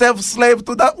making itself slave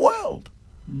to that world.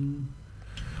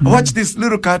 Watch this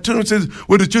little cartoon which says,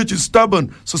 well, the church is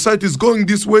stubborn, society is going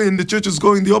this way and the church is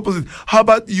going the opposite. How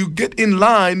about you get in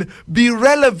line, be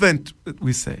relevant,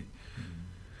 we say.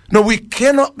 No, we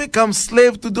cannot become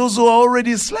slaves to those who are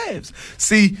already slaves.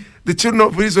 See, the children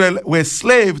of Israel were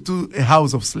slaves to a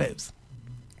house of slaves.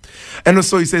 And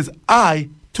so he says, I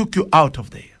took you out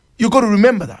of there. You've got to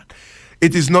remember that.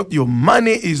 It is not your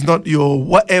money, it is not your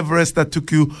whatever else that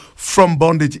took you from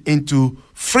bondage into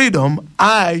freedom.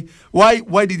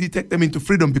 Why did he take them into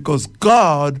freedom? Because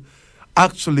God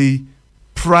actually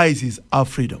prizes our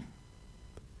freedom.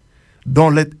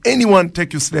 Don't let anyone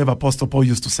take you slave, Apostle Paul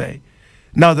used to say,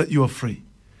 now that you are free.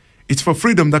 It's for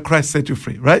freedom that Christ set you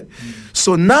free, right?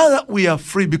 So now that we are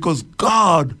free, because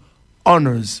God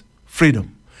honors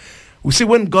freedom. We see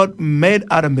when God made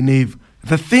Adam and Eve,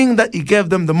 the thing that he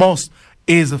gave them the most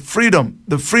is freedom,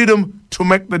 the freedom to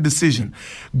make the decision.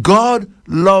 God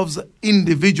loves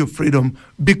individual freedom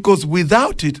because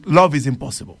without it, love is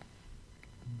impossible.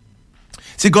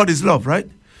 See, God is love, right?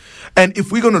 And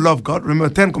if we're going to love God,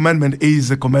 remember, 10 Commandment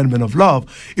is a commandment of love.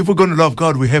 If we're going to love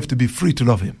God, we have to be free to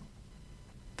love him.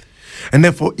 And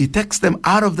therefore, he takes them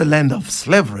out of the land of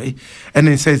slavery, and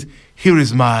he says,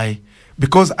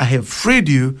 because I have freed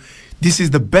you, this is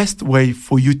the best way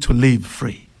for you to live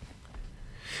free.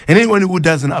 And anyone who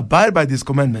doesn't abide by these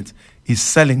commandments is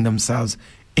selling themselves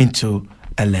into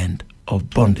a land of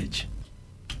bondage.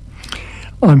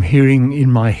 I'm hearing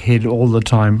in my head all the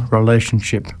time,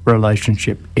 relationship.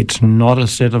 It's not a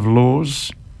set of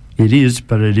laws. It is,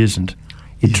 but it isn't.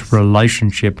 It's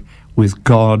relationship with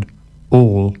God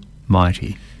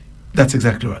Almighty. That's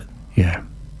exactly right. Yeah.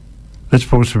 Let's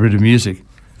pause for a bit of music.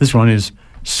 This one is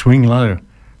Swing Low,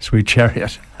 Sweet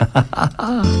Chariot.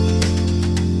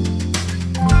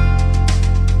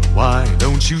 Why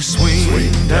don't you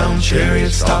swing down,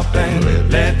 chariot, stop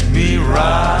and let me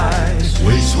ride?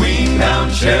 Swing down,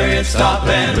 chariot, stop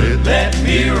and let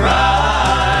me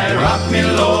ride. Rock me,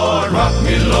 Lord,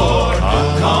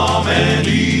 calm and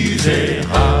easy.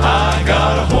 I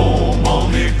got a home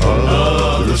on the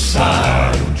other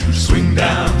side. Don't you swing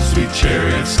down, sweet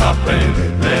chariot, stop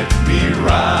and let me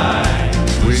ride.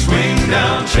 Swing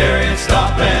down, chariot,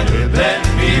 stop and let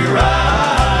me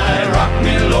ride. Rock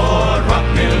me, Lord,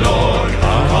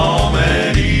 calm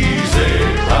and easy.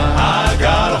 I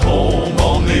got a home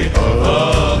on the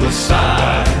other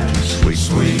side. Swing,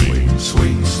 swing,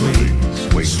 swing.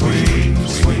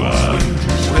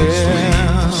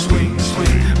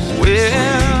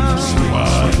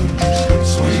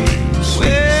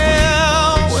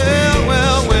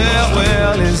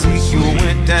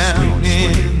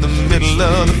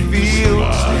 of the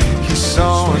fields. He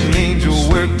saw an angel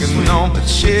working on the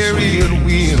chariot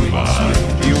wheels.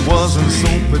 He wasn't so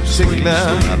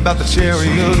particular about the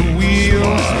chariot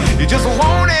wheels. He just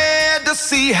wanted to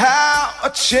see how a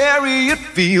chariot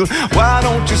feels. Why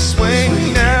don't you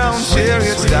swing down,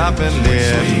 chariot, stop and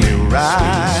let me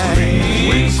ride?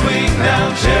 Swing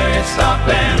down, chariot, stop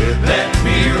and let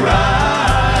me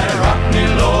ride. Rock me,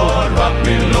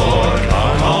 Lord,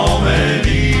 come home and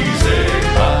easy.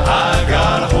 I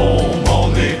got a home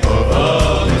on the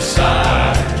other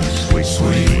side. Swing,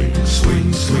 swing,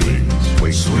 swing, swing,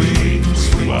 swing, swing,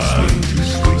 swing,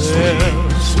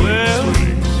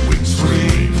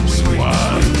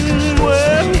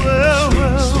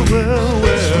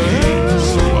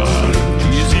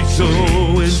 Easy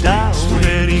going down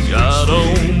and he got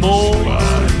on board.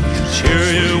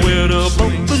 Chariot went up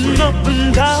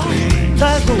and down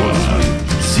that road.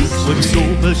 See what's so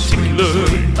particular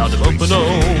about bumping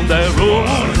on that road.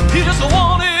 He just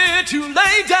wanted to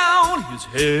lay down his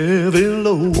heavy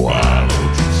load. Why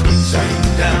don't you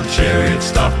swing down, chariot,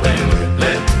 stop and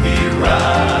let me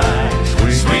ride?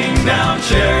 Swing down,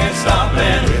 chariot, stop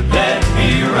and let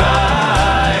me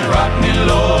ride. Rock me,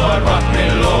 Lord,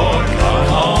 come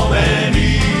home and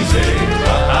easy.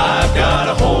 I've got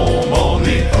a home on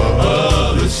the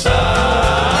other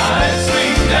side.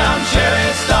 Swing down,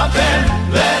 chariot, stop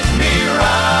and let me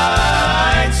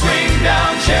ride. Swing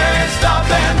down, chariot, stop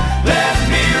and let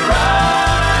me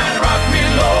ride. Rock me,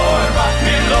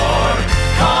 Lord,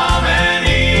 come and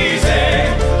easy.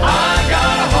 I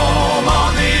got a home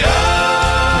on the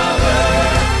other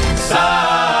side.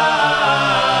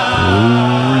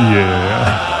 Oh, yeah.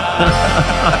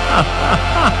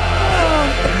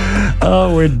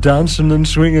 Oh, we're dancing and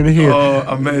swinging here. Oh,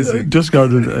 amazing. Just got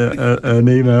an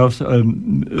email,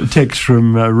 text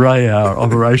from Ray, our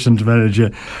operations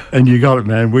manager, and you got it,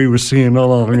 man. We were singing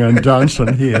along and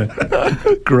dancing here.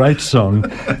 Great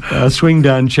song. Swing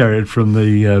Down Chariot from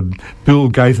the Bill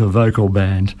Gaither vocal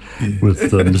band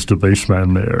with Mr.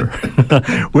 Beastman there.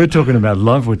 We're talking about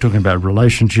love. We're talking about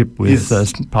relationship with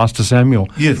Pastor Samuel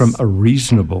from A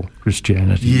Reasonable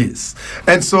Christianity. Yes.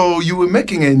 And so you were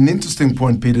making an interesting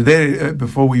point, Peter, there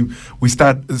before we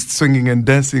start swinging and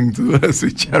dancing to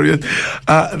Sweet Chariot,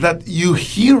 that you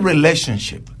hear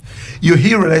relationship. You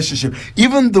hear relationship.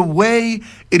 Even the way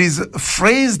it is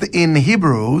phrased in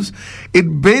Hebrews,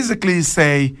 it basically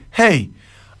say, hey,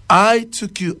 I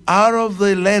took you out of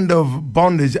the land of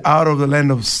bondage, out of the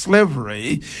land of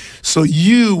slavery, so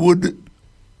you would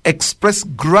express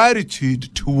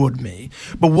gratitude toward me.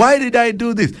 But why did I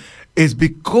do this? It's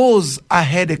because I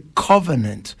had a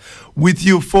covenant with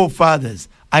your forefathers.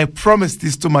 I promised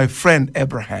this to my friend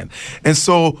Abraham. And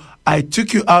so I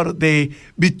took you out of there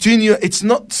between you. It's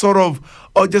not sort of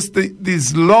just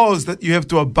these laws that you have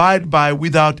to abide by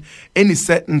without any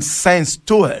certain sense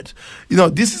to it. You know,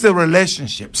 this is a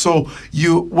relationship. So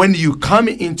when you come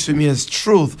into me as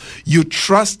truth, you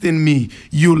trust in me,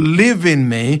 you live in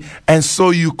me, and so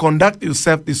you conduct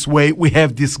yourself this way. We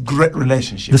have this great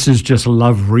relationship. This is just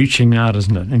love reaching out,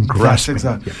 isn't it? And grasping. Yes,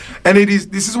 exactly. Yeah. And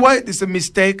this is why it's a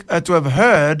mistake to have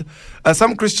heard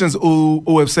some Christians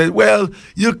who have said, well,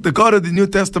 the God of the New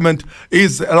Testament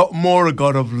is a lot more a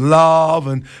God of love,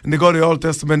 and the God of the Old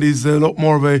Testament is a lot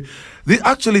more of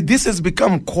actually, this has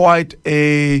become quite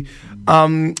a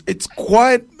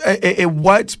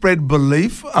widespread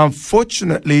belief,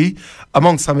 unfortunately,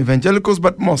 among some evangelicals,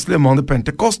 but mostly among the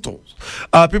Pentecostals.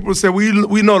 People say, we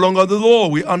no longer under the law,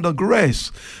 we're under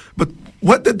grace. But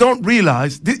what they don't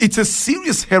realize, it's a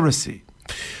serious heresy.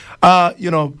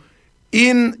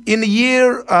 In the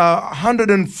year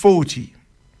 140,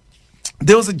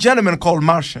 there was a gentleman called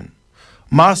Marcion.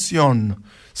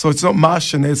 So it's not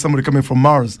Martian, it's somebody coming from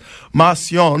Mars.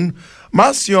 Marcion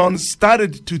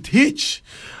started to teach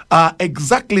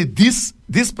exactly this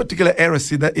particular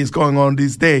heresy that is going on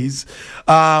these days,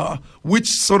 which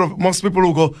sort of most people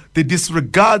will go, they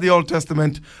disregard the Old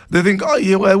Testament. They think, oh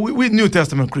yeah, well, we're New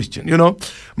Testament Christian, you know.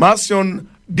 Marcion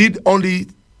did only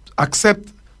accept,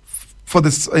 for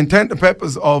the intent and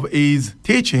purpose of his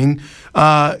teaching,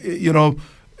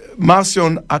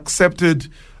 Marcion accepted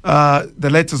the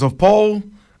letters of Paul,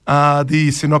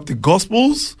 the Synoptic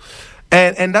Gospels,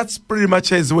 and that's pretty much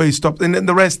his way he stopped. And then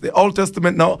the rest, the Old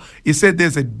Testament, now, he said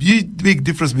there's a big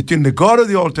difference between the God of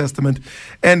the Old Testament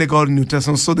and the God of the New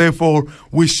Testament. So therefore,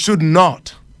 we should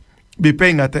not be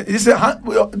paying attention. It's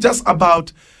just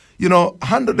about,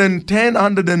 110,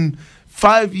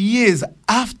 105 years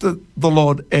after the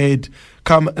Lord had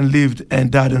come and lived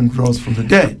and died and rose from the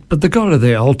dead. But the God of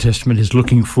the Old Testament is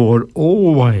looking forward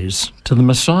always to the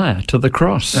Messiah, to the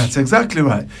cross. That's exactly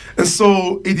right. And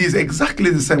so it is exactly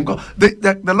the same God.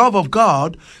 The love of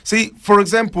God, see, for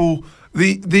example,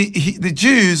 the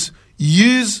Jews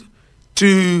used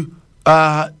to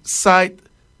cite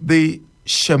the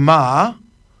Shema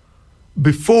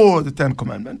before the Ten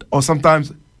Commandments, or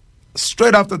sometimes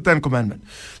straight after the Ten Commandments.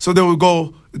 So they will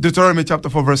go Deuteronomy chapter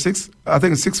 4, verse 6. I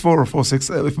think it's 6:4 or 4:6,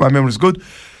 if my memory is good.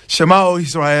 Shema, O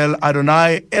Israel,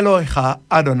 Adonai Elohecha,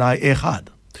 Adonai Echad.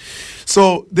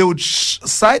 So they would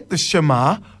cite the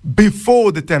Shema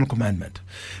before the Ten Commandments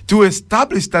to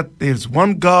establish that there's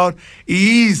one God.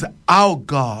 He is our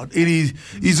God.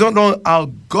 He's not only our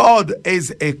God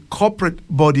as a corporate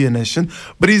body and nation,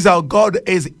 but he's our God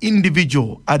as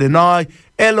individual. Adonai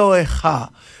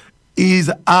Elohecha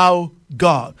is our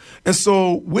God. And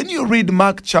so when you read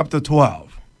Mark chapter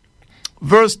 12,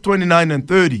 verse 29 and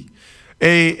 30,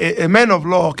 a man of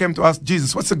law came to ask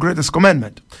Jesus, what's the greatest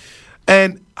commandment?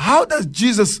 And how does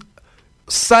Jesus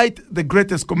cite the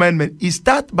greatest commandment? He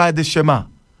starts by the Shema.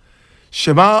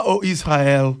 Shema, O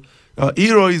Israel,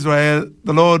 Hear, O Israel,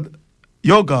 the Lord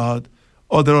your God,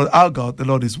 or the Lord our God, the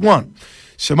Lord is one.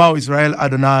 Shema, O Israel,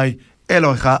 Adonai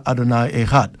Elohecha, Adonai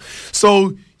Echad.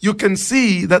 So you can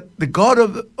see that the God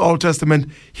of the Old Testament,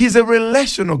 he's a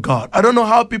relational God. I don't know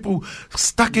how people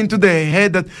stuck into their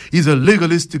head that he's a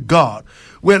legalistic God.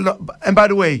 Well, and by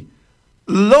the way,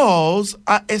 laws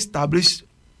are established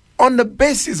on the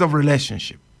basis of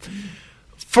relationship.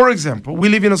 For example, we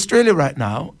live in Australia right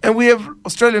now, and we have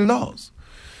Australian laws.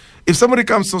 If somebody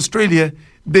comes to Australia,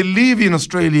 they live in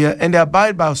Australia, and they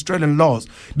abide by Australian laws.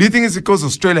 Do you think it's because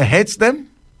Australia hates them?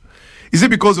 Is it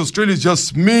because Australia is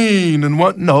just mean and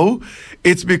what? No,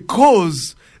 it's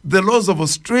because the laws of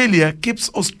Australia keeps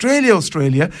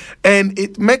Australia, and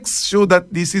it makes sure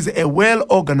that this is a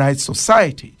well-organized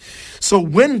society. So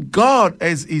when God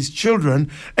has his children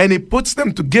and he puts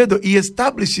them together, he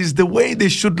establishes the way they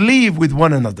should live with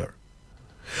one another.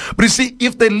 But you see,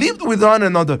 if they lived with one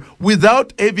another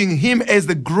without having him as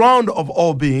the ground of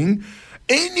all being,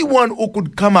 anyone who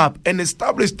could come up and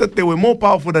establish that they were more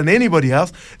powerful than anybody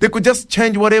else, they could just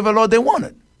change whatever law they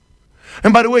wanted.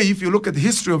 And by the way, if you look at the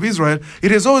history of Israel,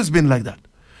 it has always been like that,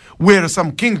 where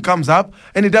some king comes up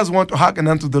and he doesn't want to hearken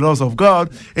unto the laws of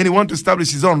God, and he wants to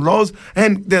establish his own laws,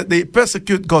 and they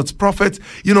persecute God's prophets,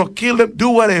 kill them, do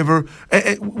whatever.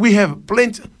 We have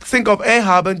plenty. Think of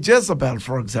Ahab and Jezebel,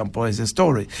 for example, as a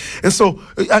story. And so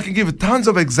I can give tons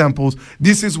of examples.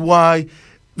 This is why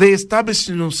the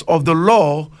establishment of the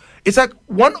law, it's like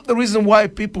one of the reasons why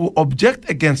people object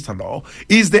against the law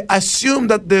is they assume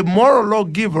that the moral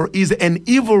lawgiver is an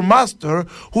evil master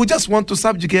who just wants to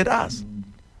subjugate us.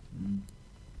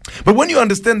 But when you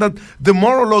understand that the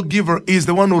moral lawgiver is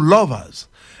the one who loves us,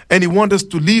 and he wants us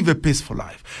to live a peaceful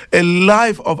life, a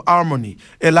life of harmony,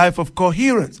 a life of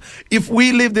coherence. If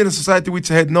we lived in a society which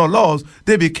had no laws,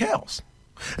 there'd be chaos.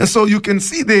 And so you can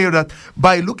see there that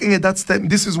by looking at that statement,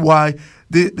 this is why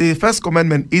the first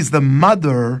commandment is the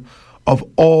mother of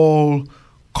all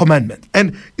commandments.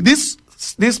 And this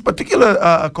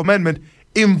particular commandment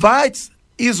invites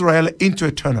Israel into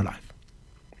eternal life.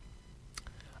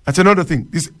 That's another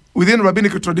thing. Within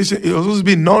rabbinical tradition, it has always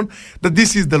been known that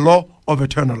this is the law of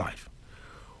eternal life.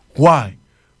 Why?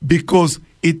 Because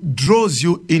it draws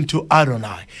you into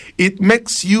Adonai. It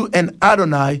makes you and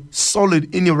Adonai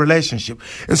solid in your relationship.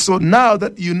 And so now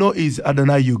that you know is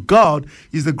Adonai, your God,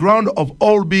 is the ground of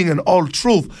all being and all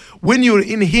truth. When you're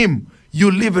in him, you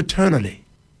live eternally.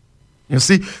 You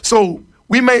see? So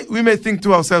we may think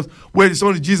to ourselves, well, it's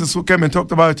only Jesus who came and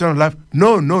talked about eternal life.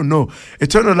 No.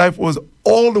 Eternal life was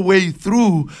all the way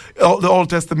through the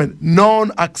Old Testament,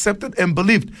 known, accepted, and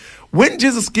believed. When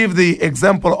Jesus gave the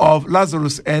example of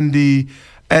Lazarus and the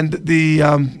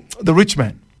rich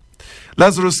man,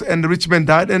 Lazarus and the rich man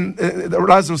died, and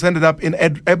Lazarus ended up in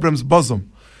Abraham's bosom.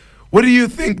 What do you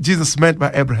think Jesus meant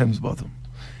by Abraham's bosom?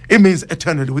 It means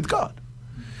eternity with God.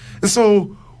 And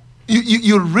so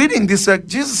you're reading this like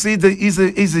Jesus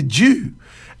is a Jew,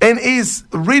 and he's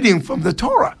reading from the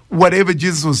Torah whatever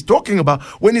Jesus was talking about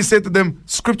when he said to them,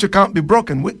 Scripture can't be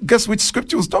broken. Guess which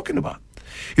Scripture he was talking about?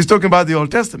 He's talking about the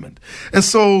Old Testament. And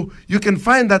so you can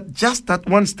find that just that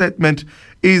one statement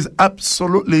is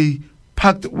absolutely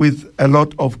packed with a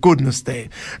lot of goodness there.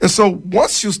 And so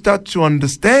once you start to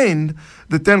understand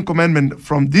the Ten Commandments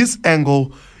from this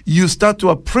angle, you start to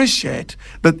appreciate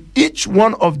that each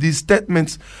one of these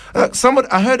statements,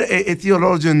 I heard a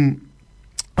theologian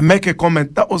make a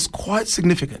comment that was quite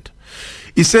significant.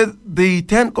 He said the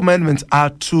Ten Commandments are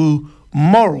to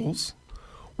morals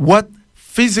what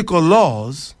physical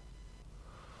laws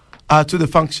to the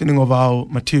functioning of our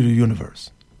material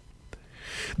universe.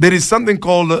 There is something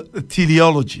called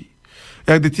teleology.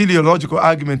 The teleological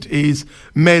argument is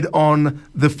made on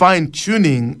the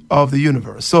fine-tuning of the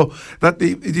universe. So that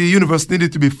the universe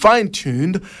needed to be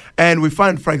fine-tuned, and we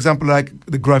find, for example, like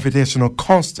the gravitational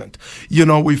constant.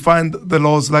 We find the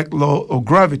laws like law of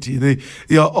gravity,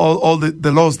 all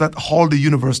the laws that hold the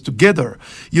universe together.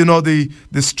 The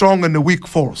strong and the weak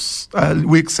force,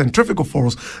 weak centrifugal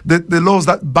force, the laws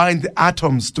that bind the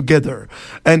atoms together,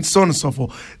 and so on and so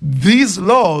forth. These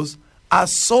laws are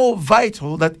so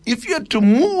vital that if you had to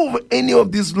move any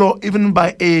of these laws, even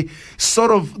by a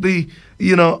sort of they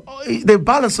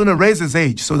balance on a razor's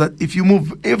edge, so that if you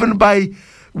move even by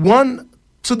 1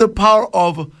 to the power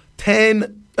of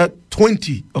 10,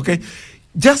 20, okay,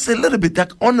 just a little bit,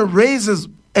 like on a razor's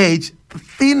edge, the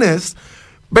thinnest,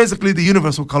 basically the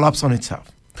universe will collapse on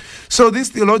itself. So this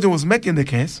theologian was making the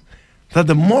case that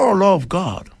the moral law of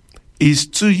God is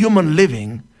to human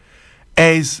living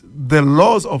as the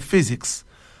laws of physics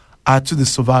are to the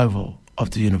survival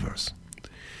of the universe.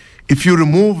 If you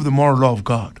remove the moral law of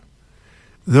God,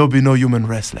 there will be no human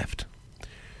race left.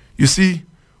 You see,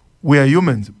 we are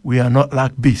humans. We are not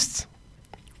like beasts.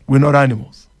 We're not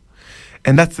animals.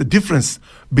 And that's the difference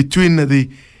between the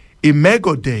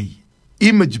imago Dei,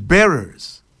 image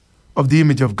bearers of the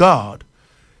image of God,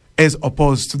 as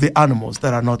opposed to the animals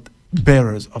that are not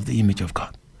bearers of the image of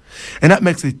God. And that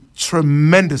makes a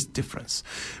tremendous difference,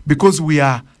 because we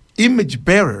are image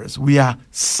bearers. We are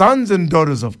sons and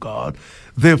daughters of God.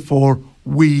 Therefore,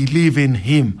 we live in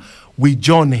Him. We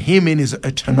join Him in His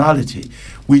eternality.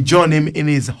 We join Him in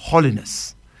His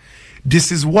holiness.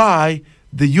 This is why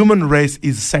the human race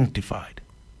is sanctified.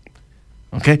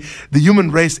 Okay? The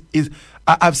human race is...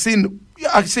 I've seen,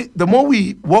 the more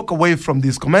we walk away from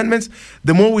these commandments,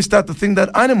 the more we start to think that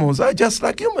animals are just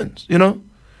like humans,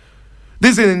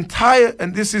 This is an entire,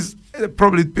 and this is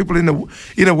probably people in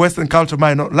a Western culture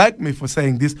might not like me for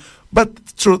saying this,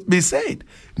 but truth be said,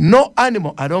 no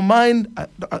animal. I don't mind.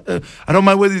 I don't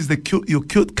mind whether it's your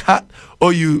cute cat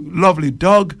or your lovely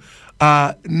dog.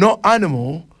 No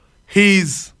animal,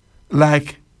 he's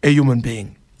like a human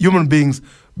being. Human beings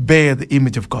bear the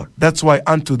image of God. That's why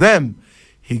unto them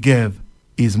He gave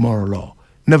His moral law.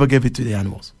 Never gave it to the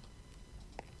animals.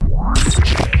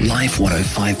 Life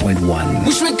 105.1.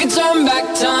 Wish we could turn back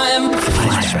time.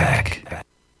 Flashback.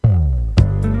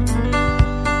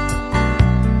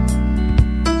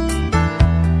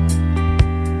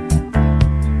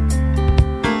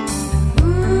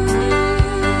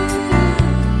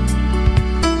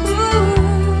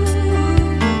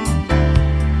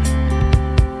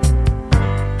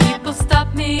 People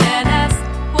stop me and ask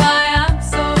why I'm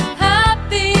so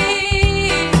happy.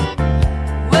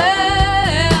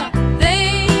 Well,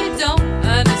 they don't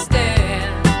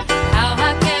understand how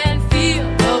I can feel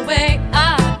the way I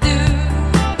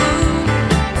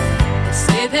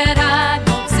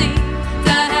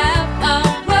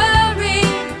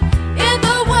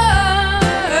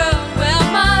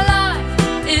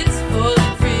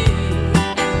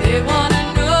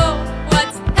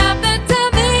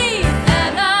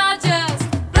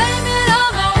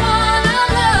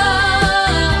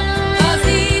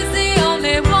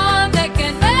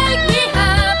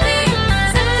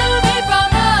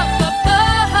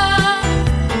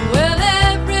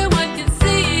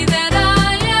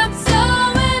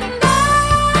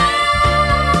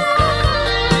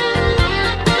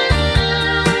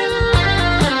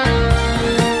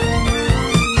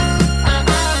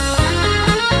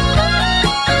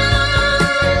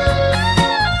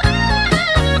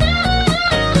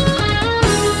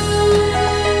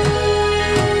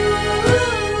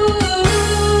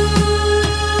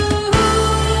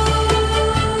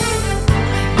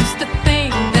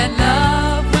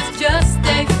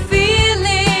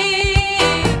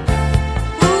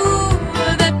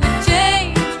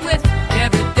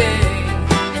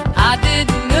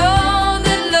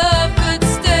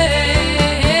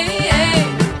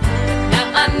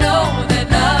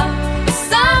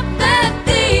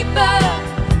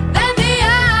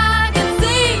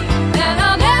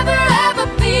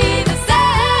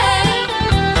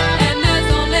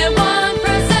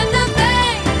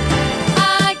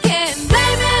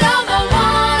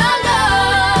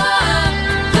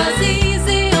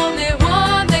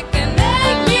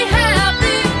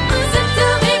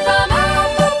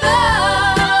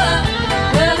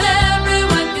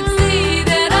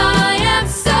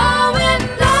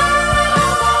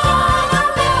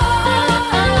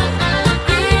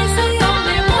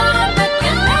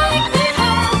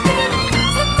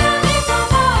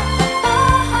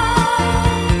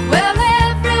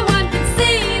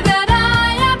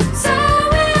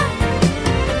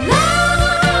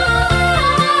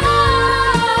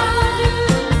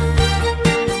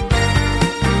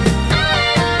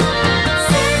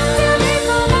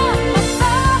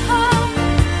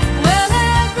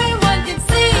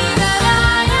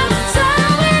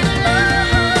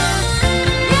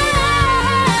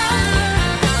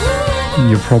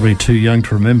Probably too young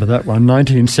to remember that one.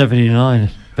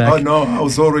 1979. Back. Oh no, I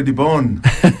was already born.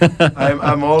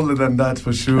 I'm older than that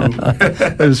for sure.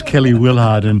 It was Kelly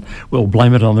Willard, and we'll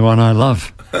blame it on the one I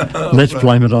love. Let's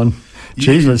blame it on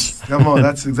Jesus. Yes, come on,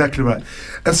 that's exactly right.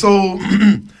 And so,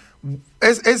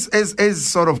 as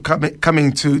sort of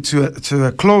coming to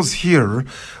a close here,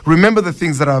 remember the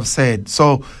things that I've said.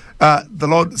 So, the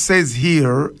Lord says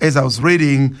here, as I was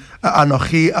reading,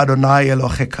 Anochi Adonai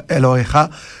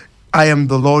Elohecha, I am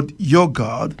the Lord your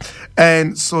God.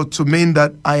 And so to mean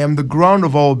that I am the ground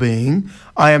of all being,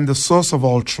 I am the source of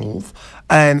all truth.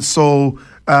 And so,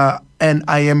 and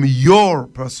I am your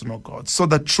personal God, so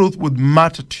that truth would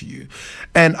matter to you.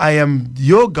 And I am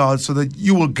your God so that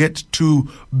you will get to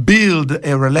build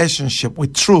a relationship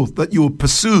with truth, that you will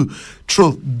pursue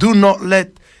truth. Do not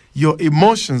let your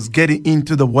emotions getting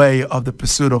into the way of the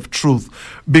pursuit of truth,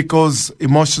 because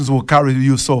emotions will carry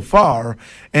you so far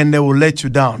and they will let you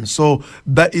down. So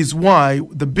that is why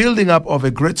the building up of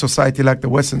a great society like the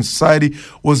Western society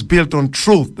was built on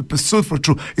truth, the pursuit for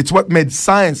truth. It's what made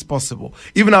science possible.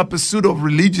 Even our pursuit of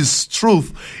religious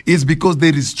truth is because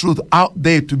there is truth out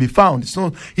there to be found. It's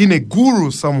not in a guru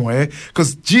somewhere,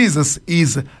 because Jesus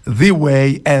is the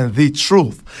way and the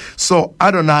truth. So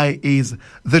Adonai is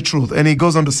the truth. And he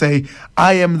goes on to say,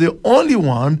 I am the only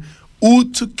one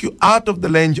who took you out of the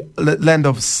land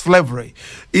of slavery.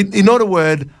 In other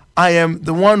words, I am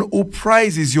the one who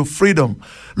prizes your freedom.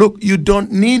 Look, you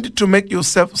don't need to make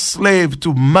yourself slave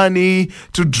to money,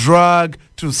 to drug,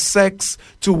 to sex,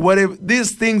 to whatever.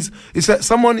 These things,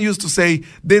 someone used to say,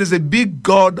 there is a big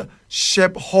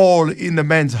God-shaped hole in the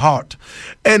man's heart.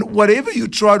 And whatever you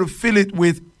try to fill it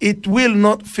with, it will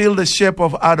not fill the shape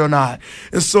of Adonai.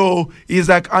 And so he's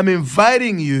like, I'm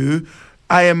inviting you.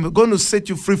 I am going to set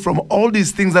you free from all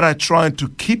these things that are trying to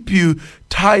keep you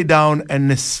tied down and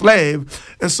enslaved,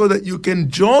 and so that you can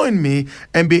join me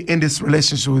and be in this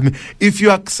relationship with me. If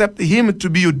you accept him to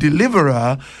be your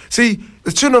deliverer, see,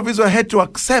 the children of Israel had to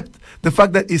accept the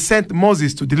fact that he sent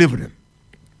Moses to deliver them.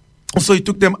 So he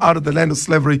took them out of the land of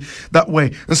slavery that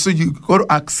way. And so you got to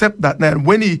accept that. Now,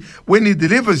 when he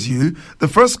delivers you, the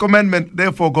first commandment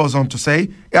therefore goes on to say,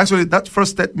 actually that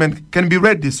first statement can be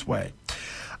read this way.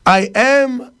 I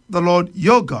am the Lord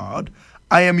your God.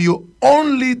 I am your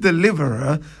only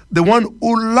deliverer, the one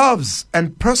who loves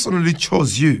and personally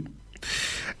chose you.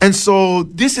 And so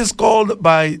this is called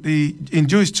in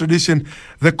Jewish tradition,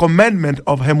 the commandment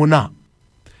of Emunah.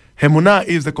 Emunah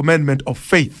is the commandment of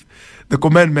faith, the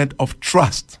commandment of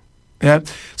trust. Yeah.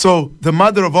 So the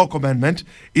mother of all commandment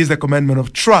is the commandment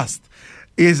of trust.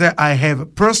 Is that I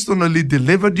have personally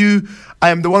delivered you. I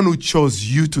am the one who chose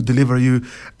you to deliver you.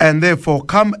 And therefore,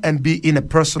 come and be in a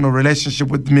personal relationship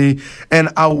with me, and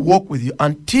I'll walk with you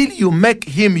until you make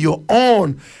him your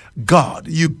own God.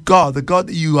 The God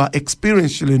that you are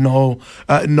experientially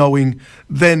knowing,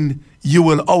 then you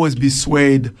will always be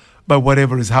swayed by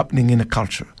whatever is happening in the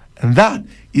culture. And that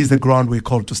is the ground we're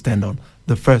called to stand on,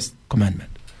 the first commandment.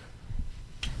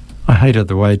 I hate it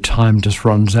the way time just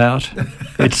runs out.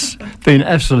 It's been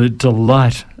absolute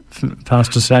delight,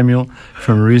 Pastor Samuel,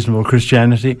 from Reasonable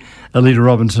Christianity. Alida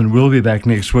Robinson will be back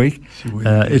next week.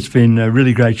 It's been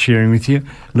really great sharing with you.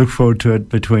 Look forward to it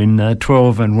between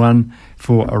 12 and 1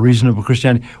 for A Reasonable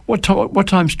Christianity. What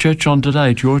time's church on today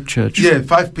at your church? Yeah,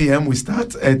 5 p.m. we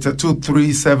start at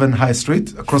 237 High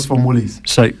Street, across from Woolies.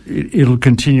 So it'll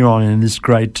continue on in this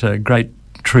great truth.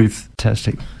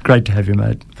 Fantastic. Great to have you,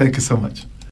 mate. Thank you so much.